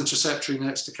still has interceptory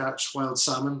nets to catch wild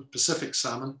salmon, Pacific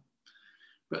salmon.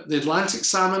 But the Atlantic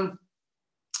salmon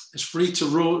is free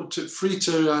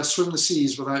to swim the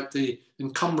seas without the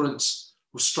encumbrance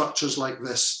of structures like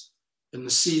this in the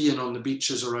sea and on the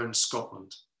beaches around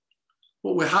Scotland.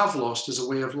 What we have lost is a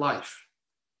way of life.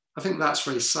 I think that's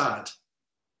very sad,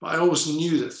 but I always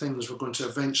knew that things were going to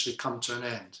eventually come to an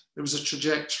end. It was a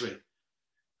trajectory.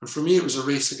 And for me, it was a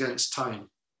race against time.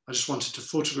 I just wanted to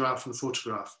photograph and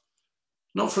photograph,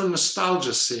 not for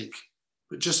nostalgia's sake,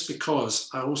 but just because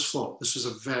I always thought this was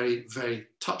a very, very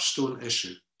touchstone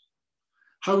issue.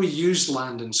 How we use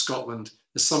land in Scotland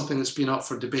is something that's been up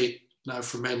for debate now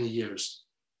for many years.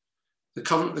 The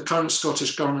current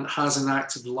Scottish government has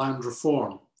enacted land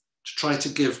reform to try to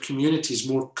give communities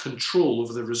more control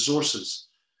over their resources.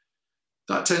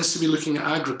 That tends to be looking at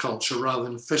agriculture rather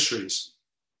than fisheries.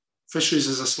 Fisheries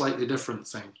is a slightly different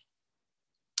thing.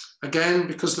 Again,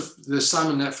 because the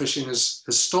salmon net fishing has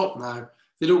stopped now,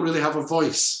 they don't really have a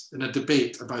voice in a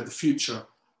debate about the future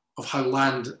of how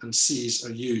land and seas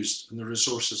are used and the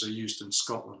resources are used in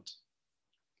Scotland.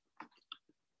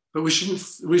 But we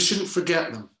shouldn't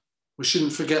forget them. We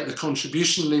shouldn't forget the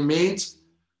contribution they made,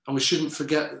 and we shouldn't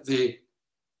forget that the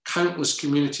countless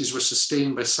communities were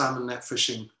sustained by salmon net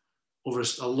fishing over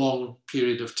a long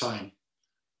period of time.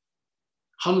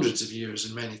 Hundreds of years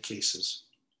in many cases.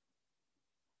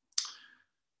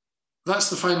 That's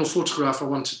the final photograph I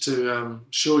wanted to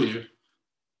show you.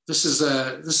 This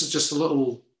is just a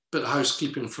little bit of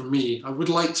housekeeping from me. I would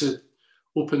like to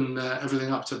open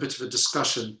everything up to a bit of a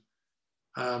discussion.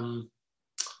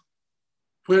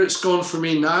 Where it's gone for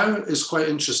me now is quite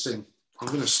interesting. I'm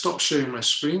going to stop sharing my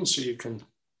screen so you can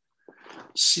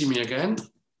see me again.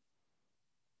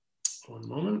 One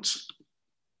moment.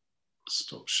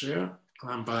 Stop share.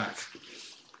 I'm back.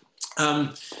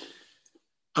 I'm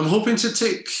hoping to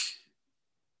take,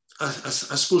 I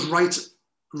suppose,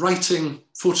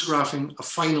 photographing a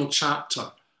final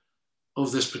chapter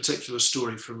of this particular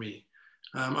story for me.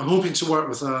 I'm hoping to work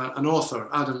with an author,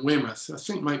 Adam Weymouth, who I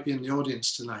think might be in the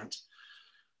audience tonight.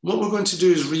 What we're going to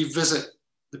do is revisit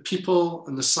the people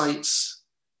and the sites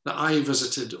that I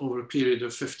visited over a period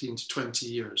of 15 to 20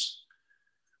 years.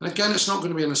 And again, it's not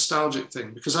going to be a nostalgic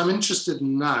thing because I'm interested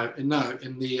now in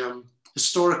the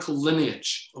historical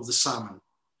lineage of the salmon.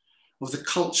 of the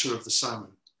culture of the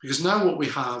salmon. Because now what we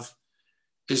have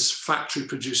is factory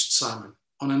produced salmon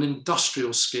on an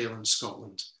industrial scale in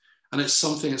Scotland. And it's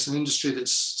an industry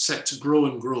that's set to grow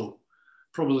and grow,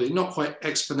 probably not quite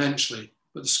exponentially,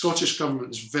 but the Scottish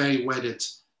government is very wedded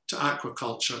to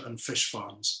aquaculture and fish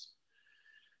farms.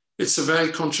 It's a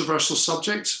very controversial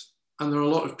subject, and there are a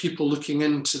lot of people looking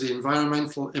into the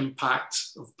environmental impact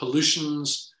of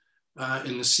pollutions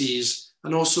in the seas,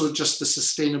 and also just the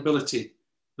sustainability,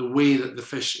 the way that the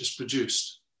fish is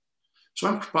produced. So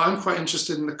I'm quite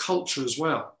interested in the culture as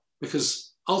well,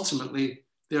 because ultimately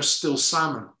they're still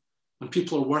salmon, and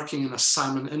people are working in a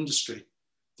salmon industry.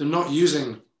 They're not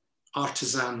using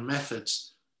artisan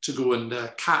methods to go and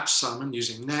catch salmon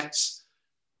using nets,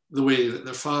 the way that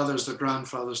their fathers, their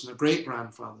grandfathers, and their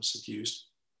great-grandfathers had used.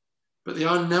 But they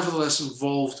are nevertheless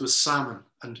involved with salmon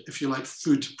and, if you like,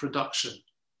 food production.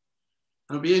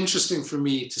 And it'll be interesting for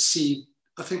me to see,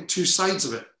 I think, two sides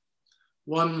of it.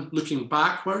 One, looking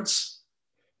backwards,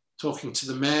 talking to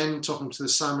the men, talking to the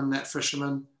salmon net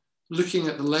fishermen, looking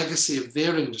at the legacy of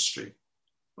their industry,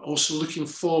 but also looking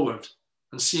forward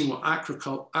and seeing what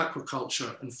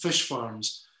aquaculture and fish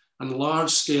farms and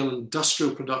large-scale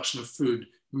industrial production of food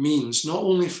means, not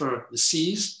only for the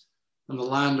seas and the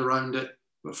land around it,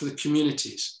 but for the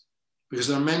communities. Because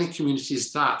there are many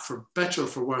communities that, for better or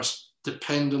for worse,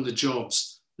 depend on the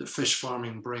jobs that fish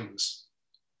farming brings.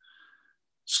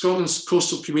 Scotland's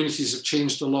coastal communities have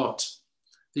changed a lot.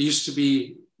 They used to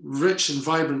be rich and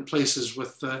vibrant places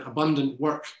with abundant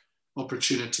work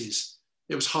opportunities.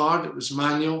 It was hard, it was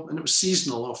manual, and it was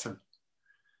seasonal often.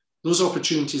 Those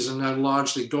opportunities are now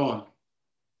largely gone.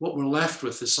 What we're left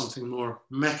with is something more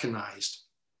mechanized.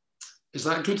 Is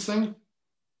that a good thing?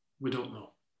 We don't know.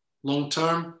 Long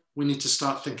term, we need to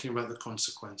start thinking about the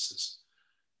consequences.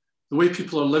 The way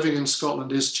people are living in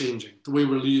Scotland is changing. The way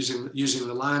we're using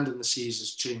the land and the seas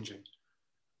is changing.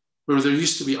 Where there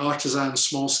used to be artisan,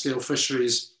 small-scale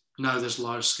fisheries, now there's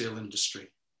large-scale industry.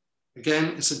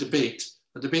 Again, it's a debate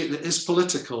that is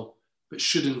political, but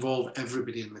should involve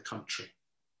everybody in the country.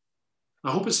 I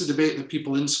hope it's a debate that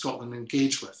people in Scotland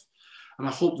engage with. And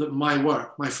I hope that my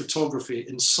work, my photography,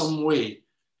 in some way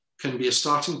can be a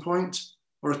starting point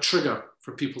or a trigger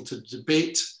for people to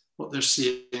debate what they're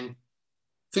seeing,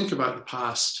 think about the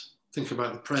past, think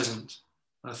about the present,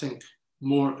 and I think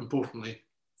more importantly,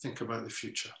 think about the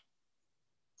future.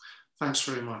 Thanks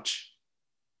very much.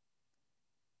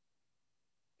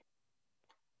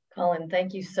 Colin,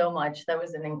 thank you so much. That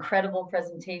was an incredible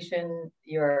presentation.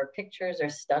 Your pictures are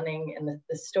stunning, and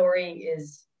the story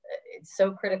it's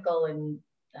so critical, and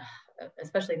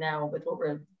especially now with what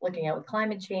we're looking at with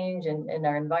climate change and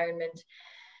our environment.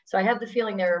 So I have the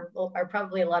feeling there are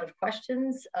probably a lot of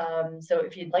questions. So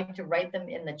if you'd like to write them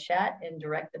in the chat and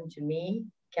direct them to me,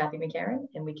 Kathy McCarron,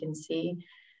 and we can see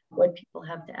what people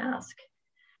have to ask.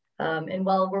 And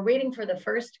while we're waiting for the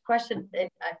first question,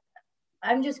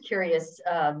 I'm just curious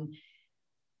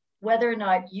whether or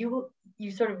not you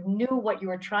sort of knew what you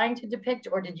were trying to depict,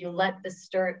 or did you let the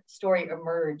story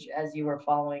emerge as you were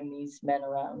following these men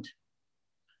around?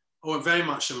 Oh, it very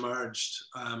much emerged.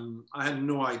 I had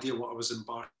no idea what I was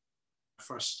embarking when I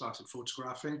first started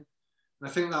photographing. And I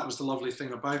think that was the lovely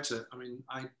thing about it. I mean,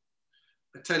 I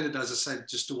tended, as I said,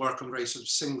 just to work on very sort of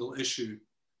single issue,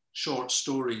 short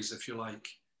stories, if you like.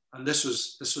 And this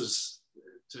was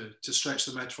to stretch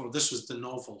the metaphor, this was the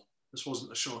novel. This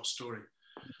wasn't a short story.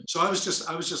 So I was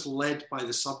just led by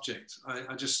the subject.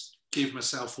 I just gave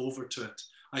myself over to it.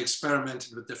 I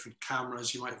experimented with different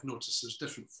cameras. You might have noticed there's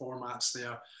different formats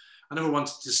there. I never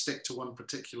wanted to stick to one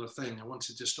particular thing. I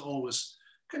wanted just to always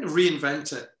kind of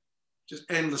reinvent it, just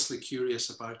endlessly curious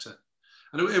about it.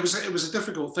 And it was a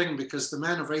difficult thing because the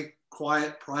men are very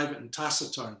quiet, private, and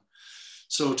taciturn.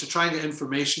 So to try and get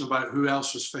information about who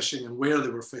else was fishing and where they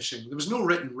were fishing, there was no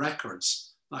written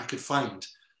records that I could find.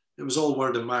 It was all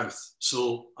word of mouth.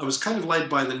 So I was kind of led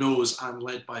by the nose and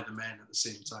led by the men at the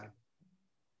same time.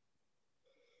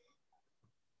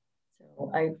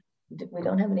 So we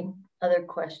don't have any other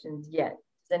questions yet.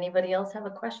 Does anybody else have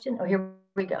a question? Oh, here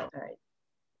we go. All right.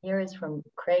 Here is from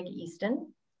Craig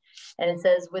Easton. And it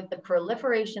says, with the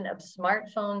proliferation of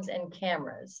smartphones and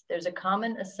cameras, there's a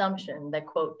common assumption that,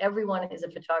 quote, everyone is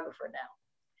a photographer now.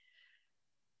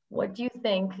 What do you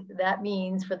think that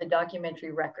means for the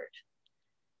documentary record?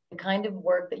 The kind of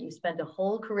work that you spent a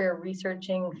whole career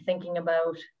researching, thinking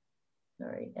about,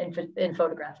 and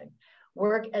photographing.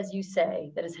 Work, as you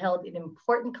say, that is held in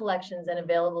important collections and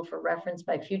available for reference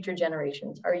by future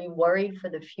generations. Are you worried for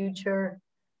the future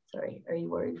sorry, are you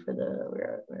worried for the,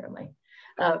 where am I?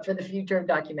 For the future of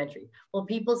documentary? Will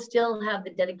people still have the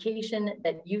dedication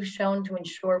that you've shown to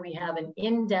ensure we have an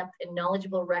in-depth and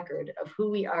knowledgeable record of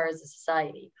who we are as a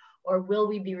society? Or will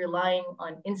we be relying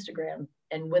on Instagram,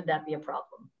 and would that be a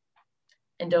problem?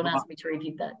 And don't ask me to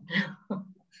repeat that.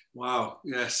 Wow,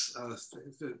 yes,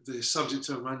 the subject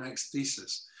of my next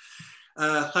thesis.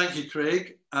 Thank you,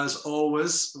 Craig. As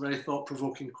always, a very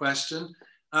thought-provoking question.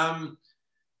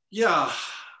 Yeah,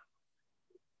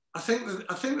 I think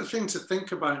the thing to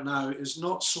think about now is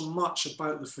not so much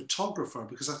about the photographer,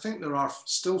 because I think there are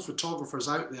still photographers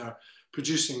out there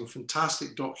producing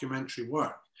fantastic documentary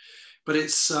work, but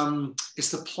it's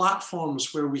the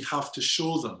platforms where we have to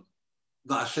show them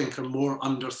that I think are more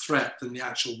under threat than the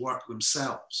actual work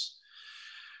themselves.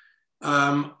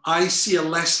 I see a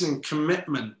lessening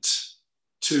commitment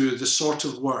to the sort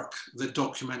of work that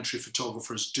documentary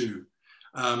photographers do.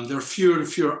 There are fewer and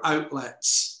fewer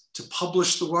outlets to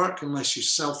publish the work unless you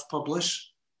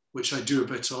self-publish, which I do a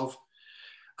bit of.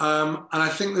 And I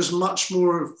think there's much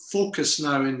more focus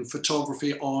now in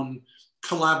photography on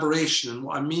collaboration. And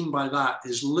what I mean by that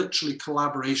is literally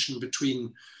collaboration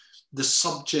between the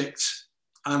subject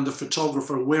and the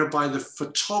photographer, whereby the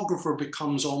photographer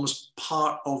becomes almost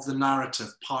part of the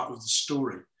narrative, part of the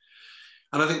story.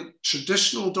 And I think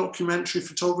traditional documentary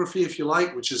photography, if you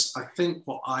like, which is, I think,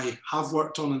 what I have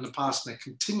worked on in the past and I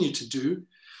continue to do,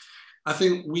 I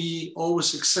think we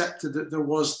always accepted that there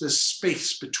was this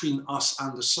space between us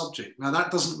and the subject. Now,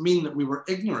 that doesn't mean that we were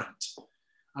ignorant.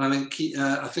 And I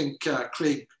think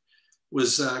Craig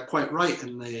was quite right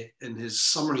in his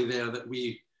summary there, that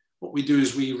what we do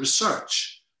is we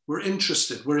research, we're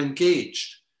interested, we're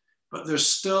engaged, but there's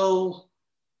still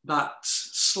that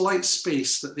slight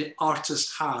space that the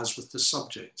artist has with the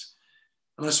subject.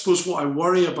 And I suppose what I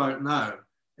worry about now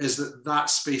is that that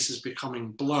space is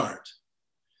becoming blurred.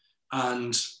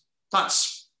 And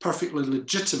that's perfectly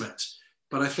legitimate,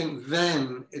 but I think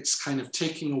then it's kind of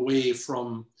taking away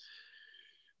from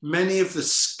many of the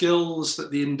skills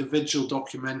that the individual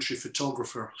documentary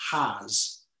photographer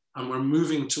has, and we're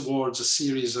moving towards a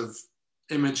series of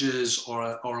images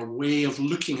or a way of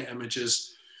looking at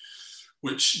images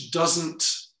which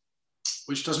doesn't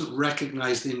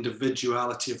recognize the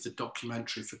individuality of the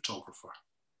documentary photographer.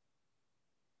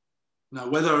 Now,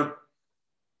 whether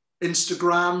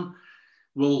Instagram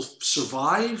will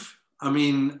survive, I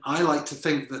mean, I like to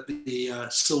think that the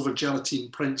silver gelatine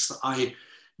prints that I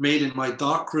made in my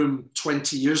darkroom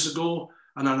 20 years ago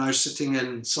and are now sitting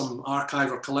in some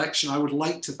archive or collection, I would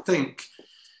like to think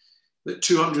that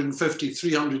 250,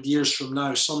 300 years from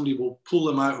now, somebody will pull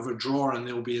them out of a drawer and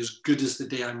they'll be as good as the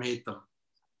day I made them.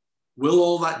 Will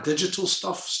all that digital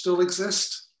stuff still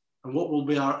exist? And what will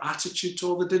be our attitude to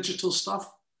all the digital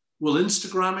stuff? Will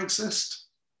Instagram exist?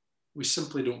 We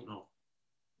simply don't know.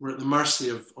 We're at the mercy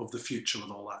of the future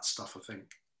with all that stuff, I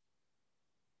think.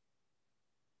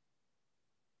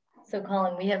 So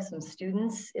Colin, we have some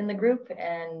students in the group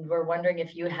and we're wondering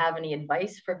if you have any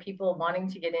advice for people wanting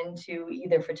to get into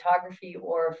either photography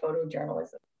or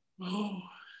photojournalism. Oh,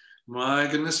 my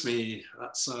goodness me,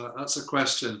 that's a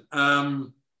question.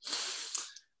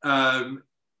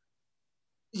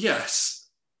 Yes,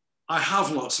 I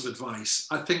have lots of advice.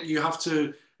 I think you have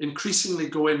to increasingly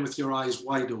go in with your eyes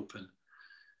wide open.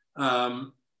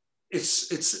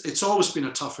 It's always been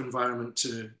a tough environment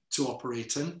to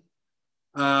operate in.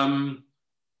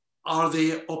 Are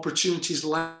the opportunities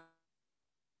less?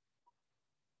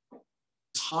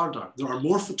 It's harder. There are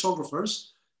more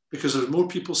photographers because there's more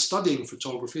people studying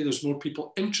photography. There's more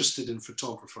people interested in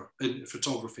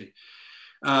photography.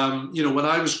 You know, when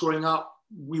I was growing up,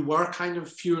 we were kind of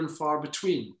few and far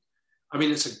between. I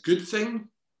mean, it's a good thing,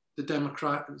 the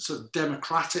sort of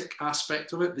democratic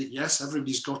aspect of it, that yes,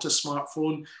 everybody's got a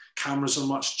smartphone, cameras are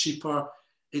much cheaper,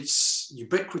 it's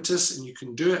ubiquitous and you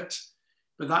can do it.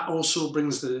 But that also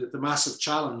brings the massive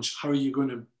challenge. How are you going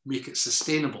to make it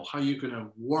sustainable? How are you going to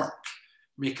work,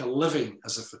 make a living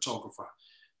as a photographer?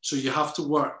 So you have to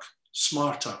work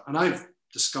smarter. And I've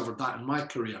discovered that in my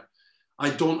career. I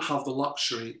don't have the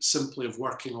luxury simply of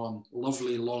working on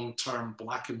lovely long-term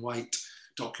black and white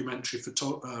documentary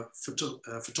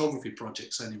photography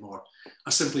projects anymore.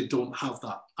 I simply don't have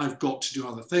that. I've got to do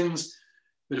other things,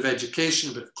 a bit of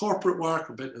education, a bit of corporate work,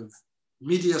 a bit of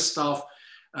media stuff.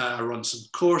 I run some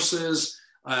courses.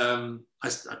 I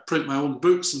print my own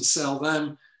books and sell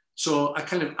them. So I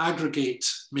kind of aggregate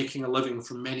making a living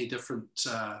from many different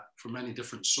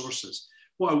sources.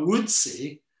 What I would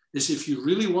say is, if you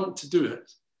really want to do it,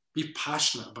 be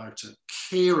passionate about it,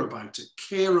 care about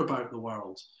the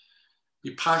world.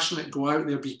 Be passionate, go out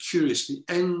there, be curious, be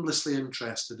endlessly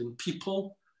interested in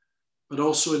people, but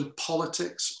also in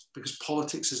politics, because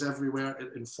politics is everywhere. It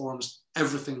informs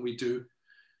everything we do.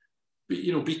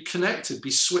 Be connected,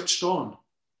 be switched on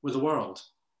with the world.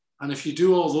 And if you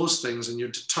do all those things and you're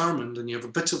determined and you have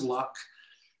a bit of luck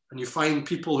and you find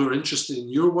people who are interested in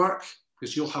your work,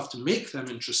 because you'll have to make them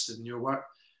interested in your work,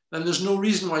 then there's no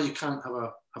reason why you can't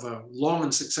have a long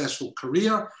and successful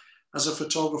career as a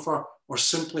photographer, or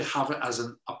simply have it as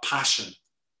a passion.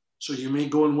 So you may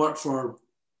go and work for,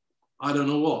 I don't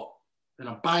know what, in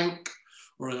a bank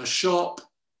or in a shop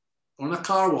or in a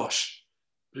car wash.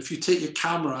 But if you take your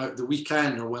camera out the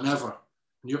weekend or whenever,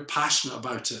 and you're passionate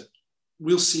about it,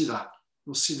 we'll see that.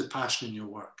 We'll see the passion in your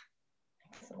work.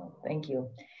 Excellent, thank you.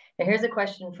 Now here's a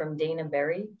question from Dana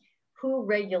Berry. Who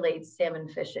regulates salmon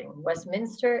fishing?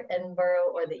 Westminster,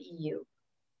 Edinburgh, or the EU?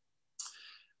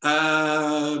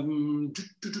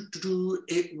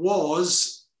 It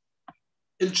was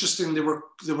interesting. It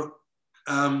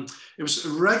was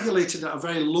regulated at a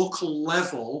very local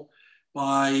level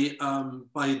by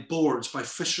boards, by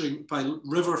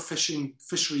river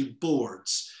fishery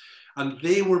boards, and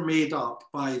they were made up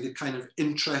by the kind of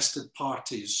interested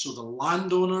parties. So the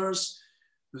landowners,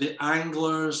 the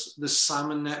anglers, the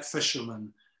salmon net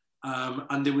fishermen,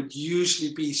 and there would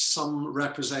usually be some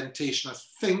representation, I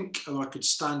think, or I could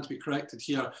stand to be corrected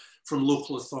here, from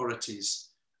local authorities.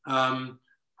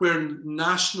 Where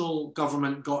national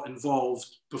government got involved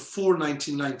before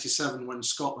 1997, when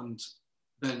Scotland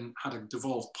then had a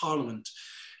devolved parliament,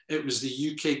 it was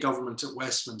the UK government at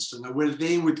Westminster. Now, where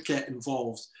they would get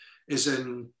involved is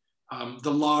in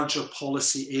the larger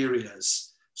policy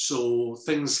areas. So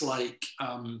things like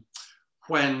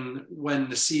when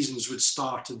the seasons would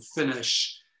start and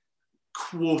finish,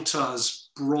 quotas,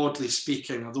 broadly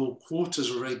speaking, although quotas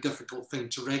are a very difficult thing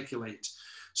to regulate.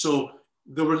 So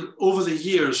there were, over the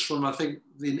years, from I think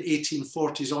the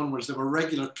 1840s onwards, there were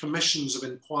regular commissions of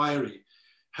inquiry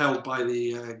held by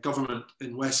the government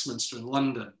in Westminster in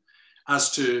London as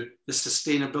to the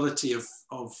sustainability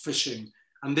of fishing.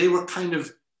 And they were kind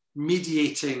of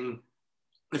mediating,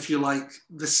 if you like,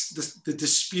 the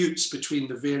disputes between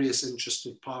the various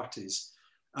interested parties.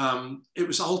 It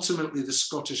was ultimately the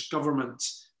Scottish government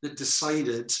that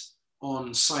decided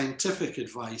on scientific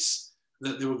advice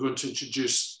that they were going to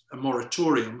introduce a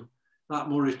moratorium. That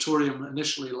moratorium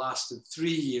initially lasted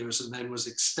 3 years and then was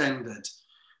extended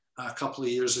a couple of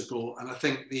years ago. And I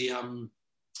think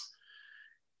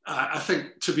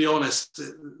to be honest,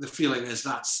 the feeling is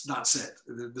that's it.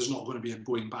 There's not going to be a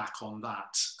going back on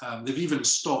that. They've even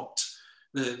stopped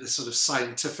the sort of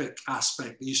scientific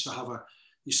aspect. They used to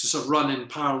sort of run in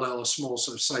parallel a small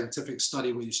sort of scientific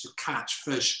study where we used to catch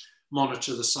fish,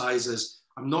 monitor the sizes.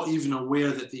 I'm not even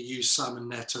aware that they use salmon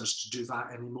netters to do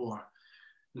that anymore.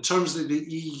 In terms of the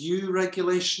EU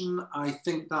regulation, I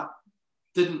think that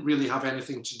didn't really have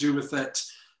anything to do with it.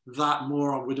 That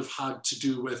more would have had to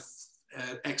do with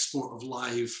export of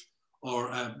live, or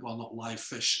well, not live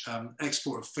fish,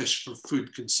 export of fish for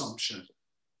food consumption.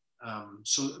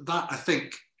 So that, I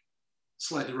think,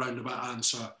 slightly roundabout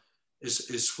answer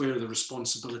is where the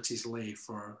responsibilities lay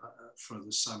for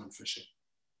the salmon fishing.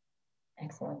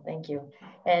 Excellent, thank you.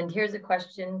 And here's a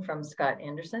question from Scott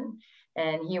Anderson,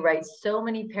 and he writes, so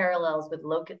many parallels with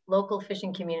local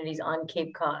fishing communities on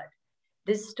Cape Cod.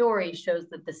 This story shows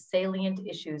that the salient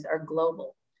issues are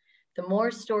global. The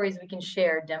more stories we can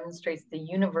share demonstrates the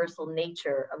universal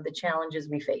nature of the challenges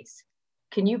we face.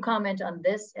 Can you comment on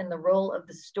this and the role of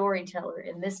the storyteller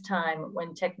in this time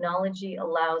when technology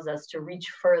allows us to reach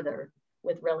further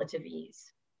with relative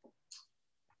ease?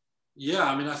 Yeah,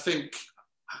 I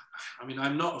mean,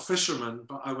 I'm not a fisherman,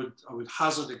 but I would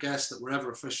hazard a guess that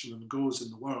wherever a fisherman goes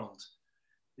in the world,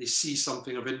 they see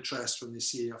something of interest when they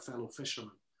see a fellow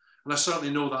fisherman. And I certainly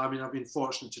know that. I mean, I've been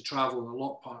fortunate to travel in a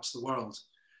lot of parts of the world.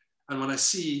 And when I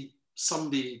see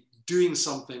somebody doing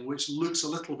something which looks a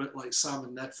little bit like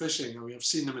salmon net fishing, I mean, I've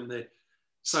seen them in the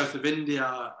south of India,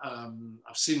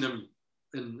 I've seen them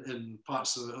in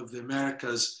parts of the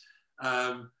Americas,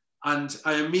 and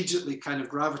I immediately kind of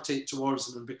gravitate towards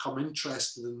them and become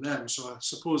interested in them. So I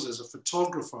suppose as a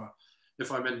photographer,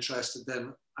 if I'm interested,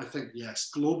 then I think,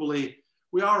 yes, globally,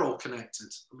 we are all connected.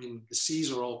 I mean, the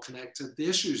seas are all connected. The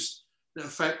issues that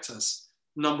affect us,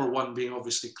 number one being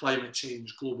obviously climate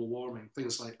change, global warming,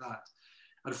 things like that.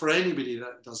 And for anybody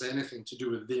that does anything to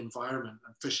do with the environment,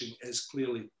 and fishing is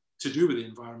clearly to do with the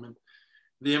environment,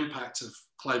 the impact of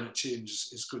climate change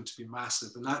is going to be massive.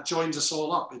 And that joins us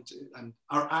all up. And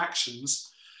our actions,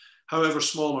 however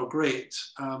small or great,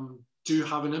 do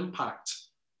have an impact,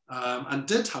 and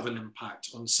did have an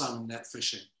impact on salmon net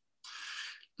fishing.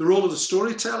 The role of the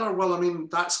storyteller, well, I mean,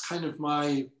 that's kind of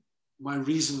my my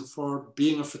reason for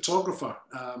being a photographer,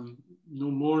 no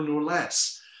more, no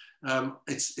less.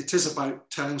 It is about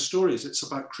telling stories. It's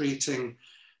about creating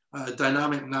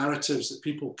dynamic narratives that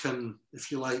people can,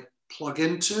 if you like, plug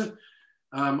into.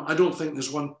 I don't think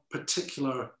there's one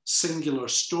particular singular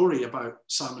story about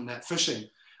salmon net fishing.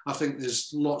 I think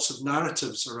there's lots of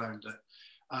narratives around it.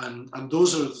 And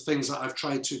those are the things that I've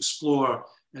tried to explore,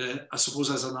 I suppose,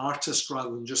 as an artist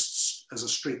rather than just as a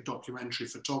straight documentary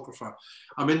photographer.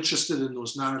 I'm interested in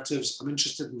those narratives. I'm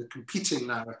interested in the competing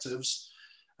narratives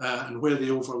and where they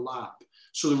overlap.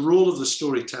 So the role of the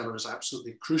storyteller is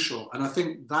absolutely crucial. And I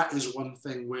think that is one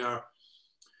thing where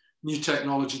new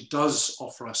technology does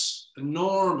offer us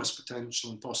enormous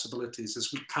potential and possibilities, as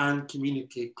we can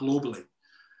communicate globally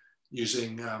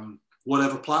using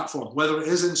whatever platform, whether it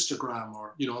is Instagram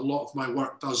or, you know, a lot of my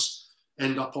work does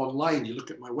end up online. You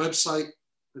look at my website,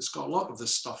 it's got a lot of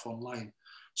this stuff online.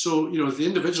 So, you know, the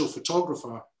individual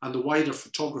photographer and the wider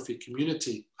photography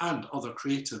community and other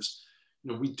creatives,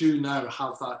 you know, we do now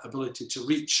have that ability to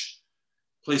reach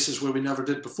places where we never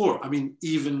did before. I mean,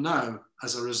 even now,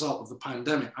 as a result of the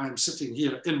pandemic, I'm sitting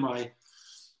here in my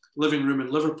living room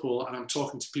in Liverpool and I'm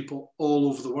talking to people all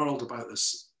over the world about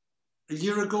this. A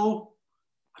year ago,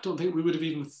 I don't think we would have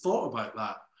even thought about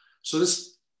that. So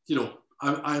this, you know,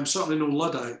 I am certainly no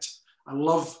Luddite. I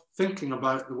love thinking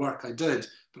about the work I did,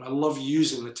 but I love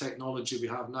using the technology we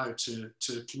have now to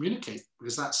communicate,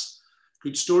 because that's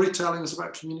good storytelling is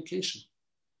about communication.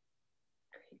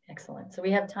 Great, excellent. So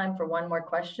we have time for one more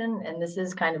question, and this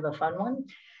is kind of a fun one.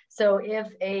 So if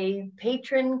a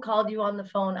patron called you on the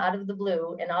phone out of the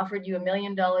blue and offered you $1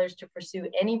 million to pursue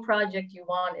any project you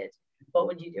wanted, what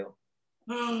would you do?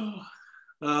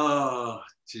 Oh,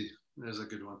 gee, there's a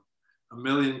good one. £1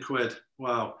 million.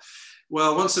 Wow.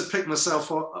 Well, once I picked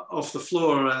myself off the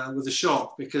floor with a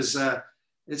shock, because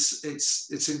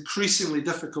it's increasingly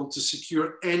difficult to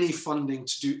secure any funding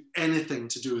to do anything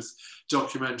to do with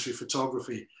documentary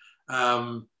photography.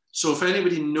 So if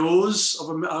anybody knows of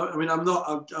I mean,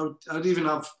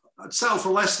 I'd settle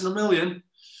for less than $1 million.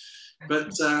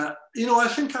 But, you know, I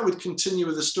think I would continue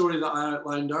with the story that I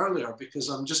outlined earlier, because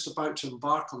I'm just about to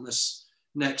embark on this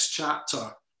next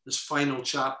chapter, this final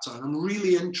chapter. And I'm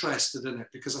really interested in it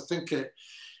because I think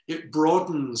it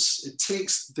broadens, it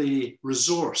takes the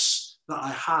resource that I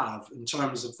have in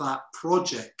terms of that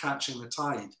project catching the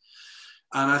tide.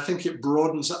 And I think it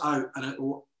broadens it out, and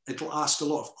it'll ask a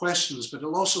lot of questions, but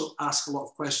it'll also ask a lot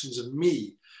of questions of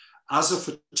me as a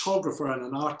photographer and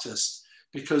an artist,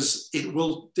 because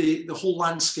the whole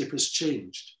landscape has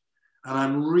changed. And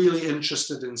I'm really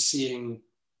interested in seeing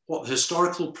what the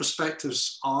historical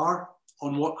perspectives are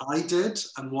on what I did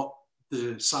and what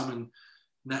the salmon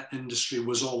net industry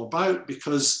was all about,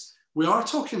 because we are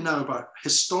talking now about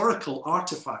historical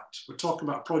artifact. We're talking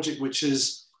about a project which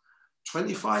is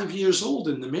 25 years old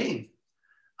in the main.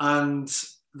 And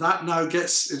that now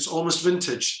it's almost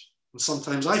vintage. And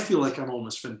sometimes I feel like I'm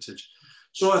almost vintage.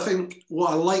 So I think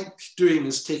what I like doing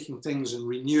is taking things and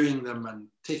renewing them and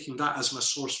taking that as my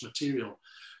source material.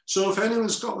 So if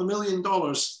anyone's got $1 million,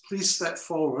 please step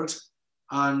forward,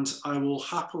 and I will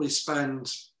happily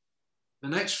spend the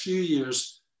next few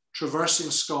years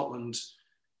traversing Scotland,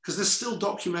 because there's still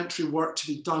documentary work to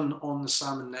be done on the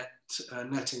salmon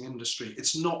netting industry.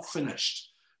 It's not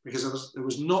finished, because there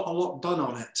was not a lot done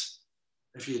on it.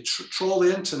 If you trawl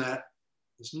the internet,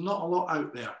 there's not a lot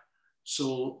out there.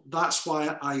 So that's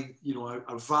why I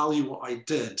value what I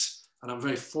did, and I'm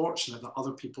very fortunate that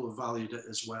other people have valued it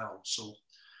as well. So,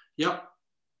 yep,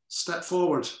 step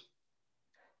forward.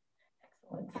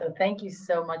 Excellent. So thank you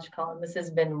so much, Colin. This has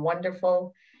been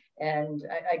wonderful, and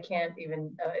I can't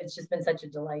even, it's just been such a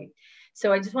delight.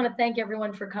 So I just want to thank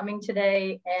everyone for coming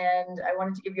today, and I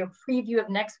wanted to give you a preview of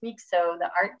next week. So the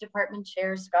art department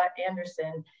chair, Scott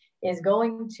Anderson, is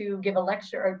going to give a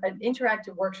lecture, or an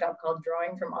interactive workshop called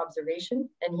Drawing from Observation.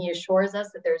 And he assures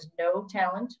us that there's no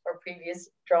talent or previous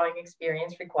drawing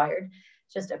experience required,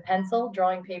 just a pencil,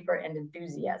 drawing paper, and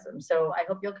enthusiasm. So I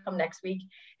hope you'll come next week.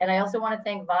 And I also want to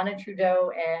thank Vanna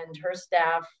Trudeau and her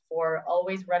staff for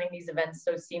always running these events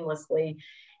so seamlessly.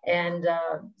 And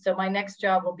so my next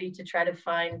job will be to try to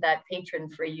find that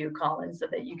patron for you, Colin, so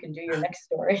that you can do your next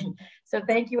story. So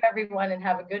thank you, everyone, and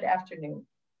have a good afternoon.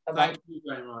 Bye-bye. Thank you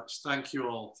very much. Thank you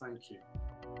all. Thank you.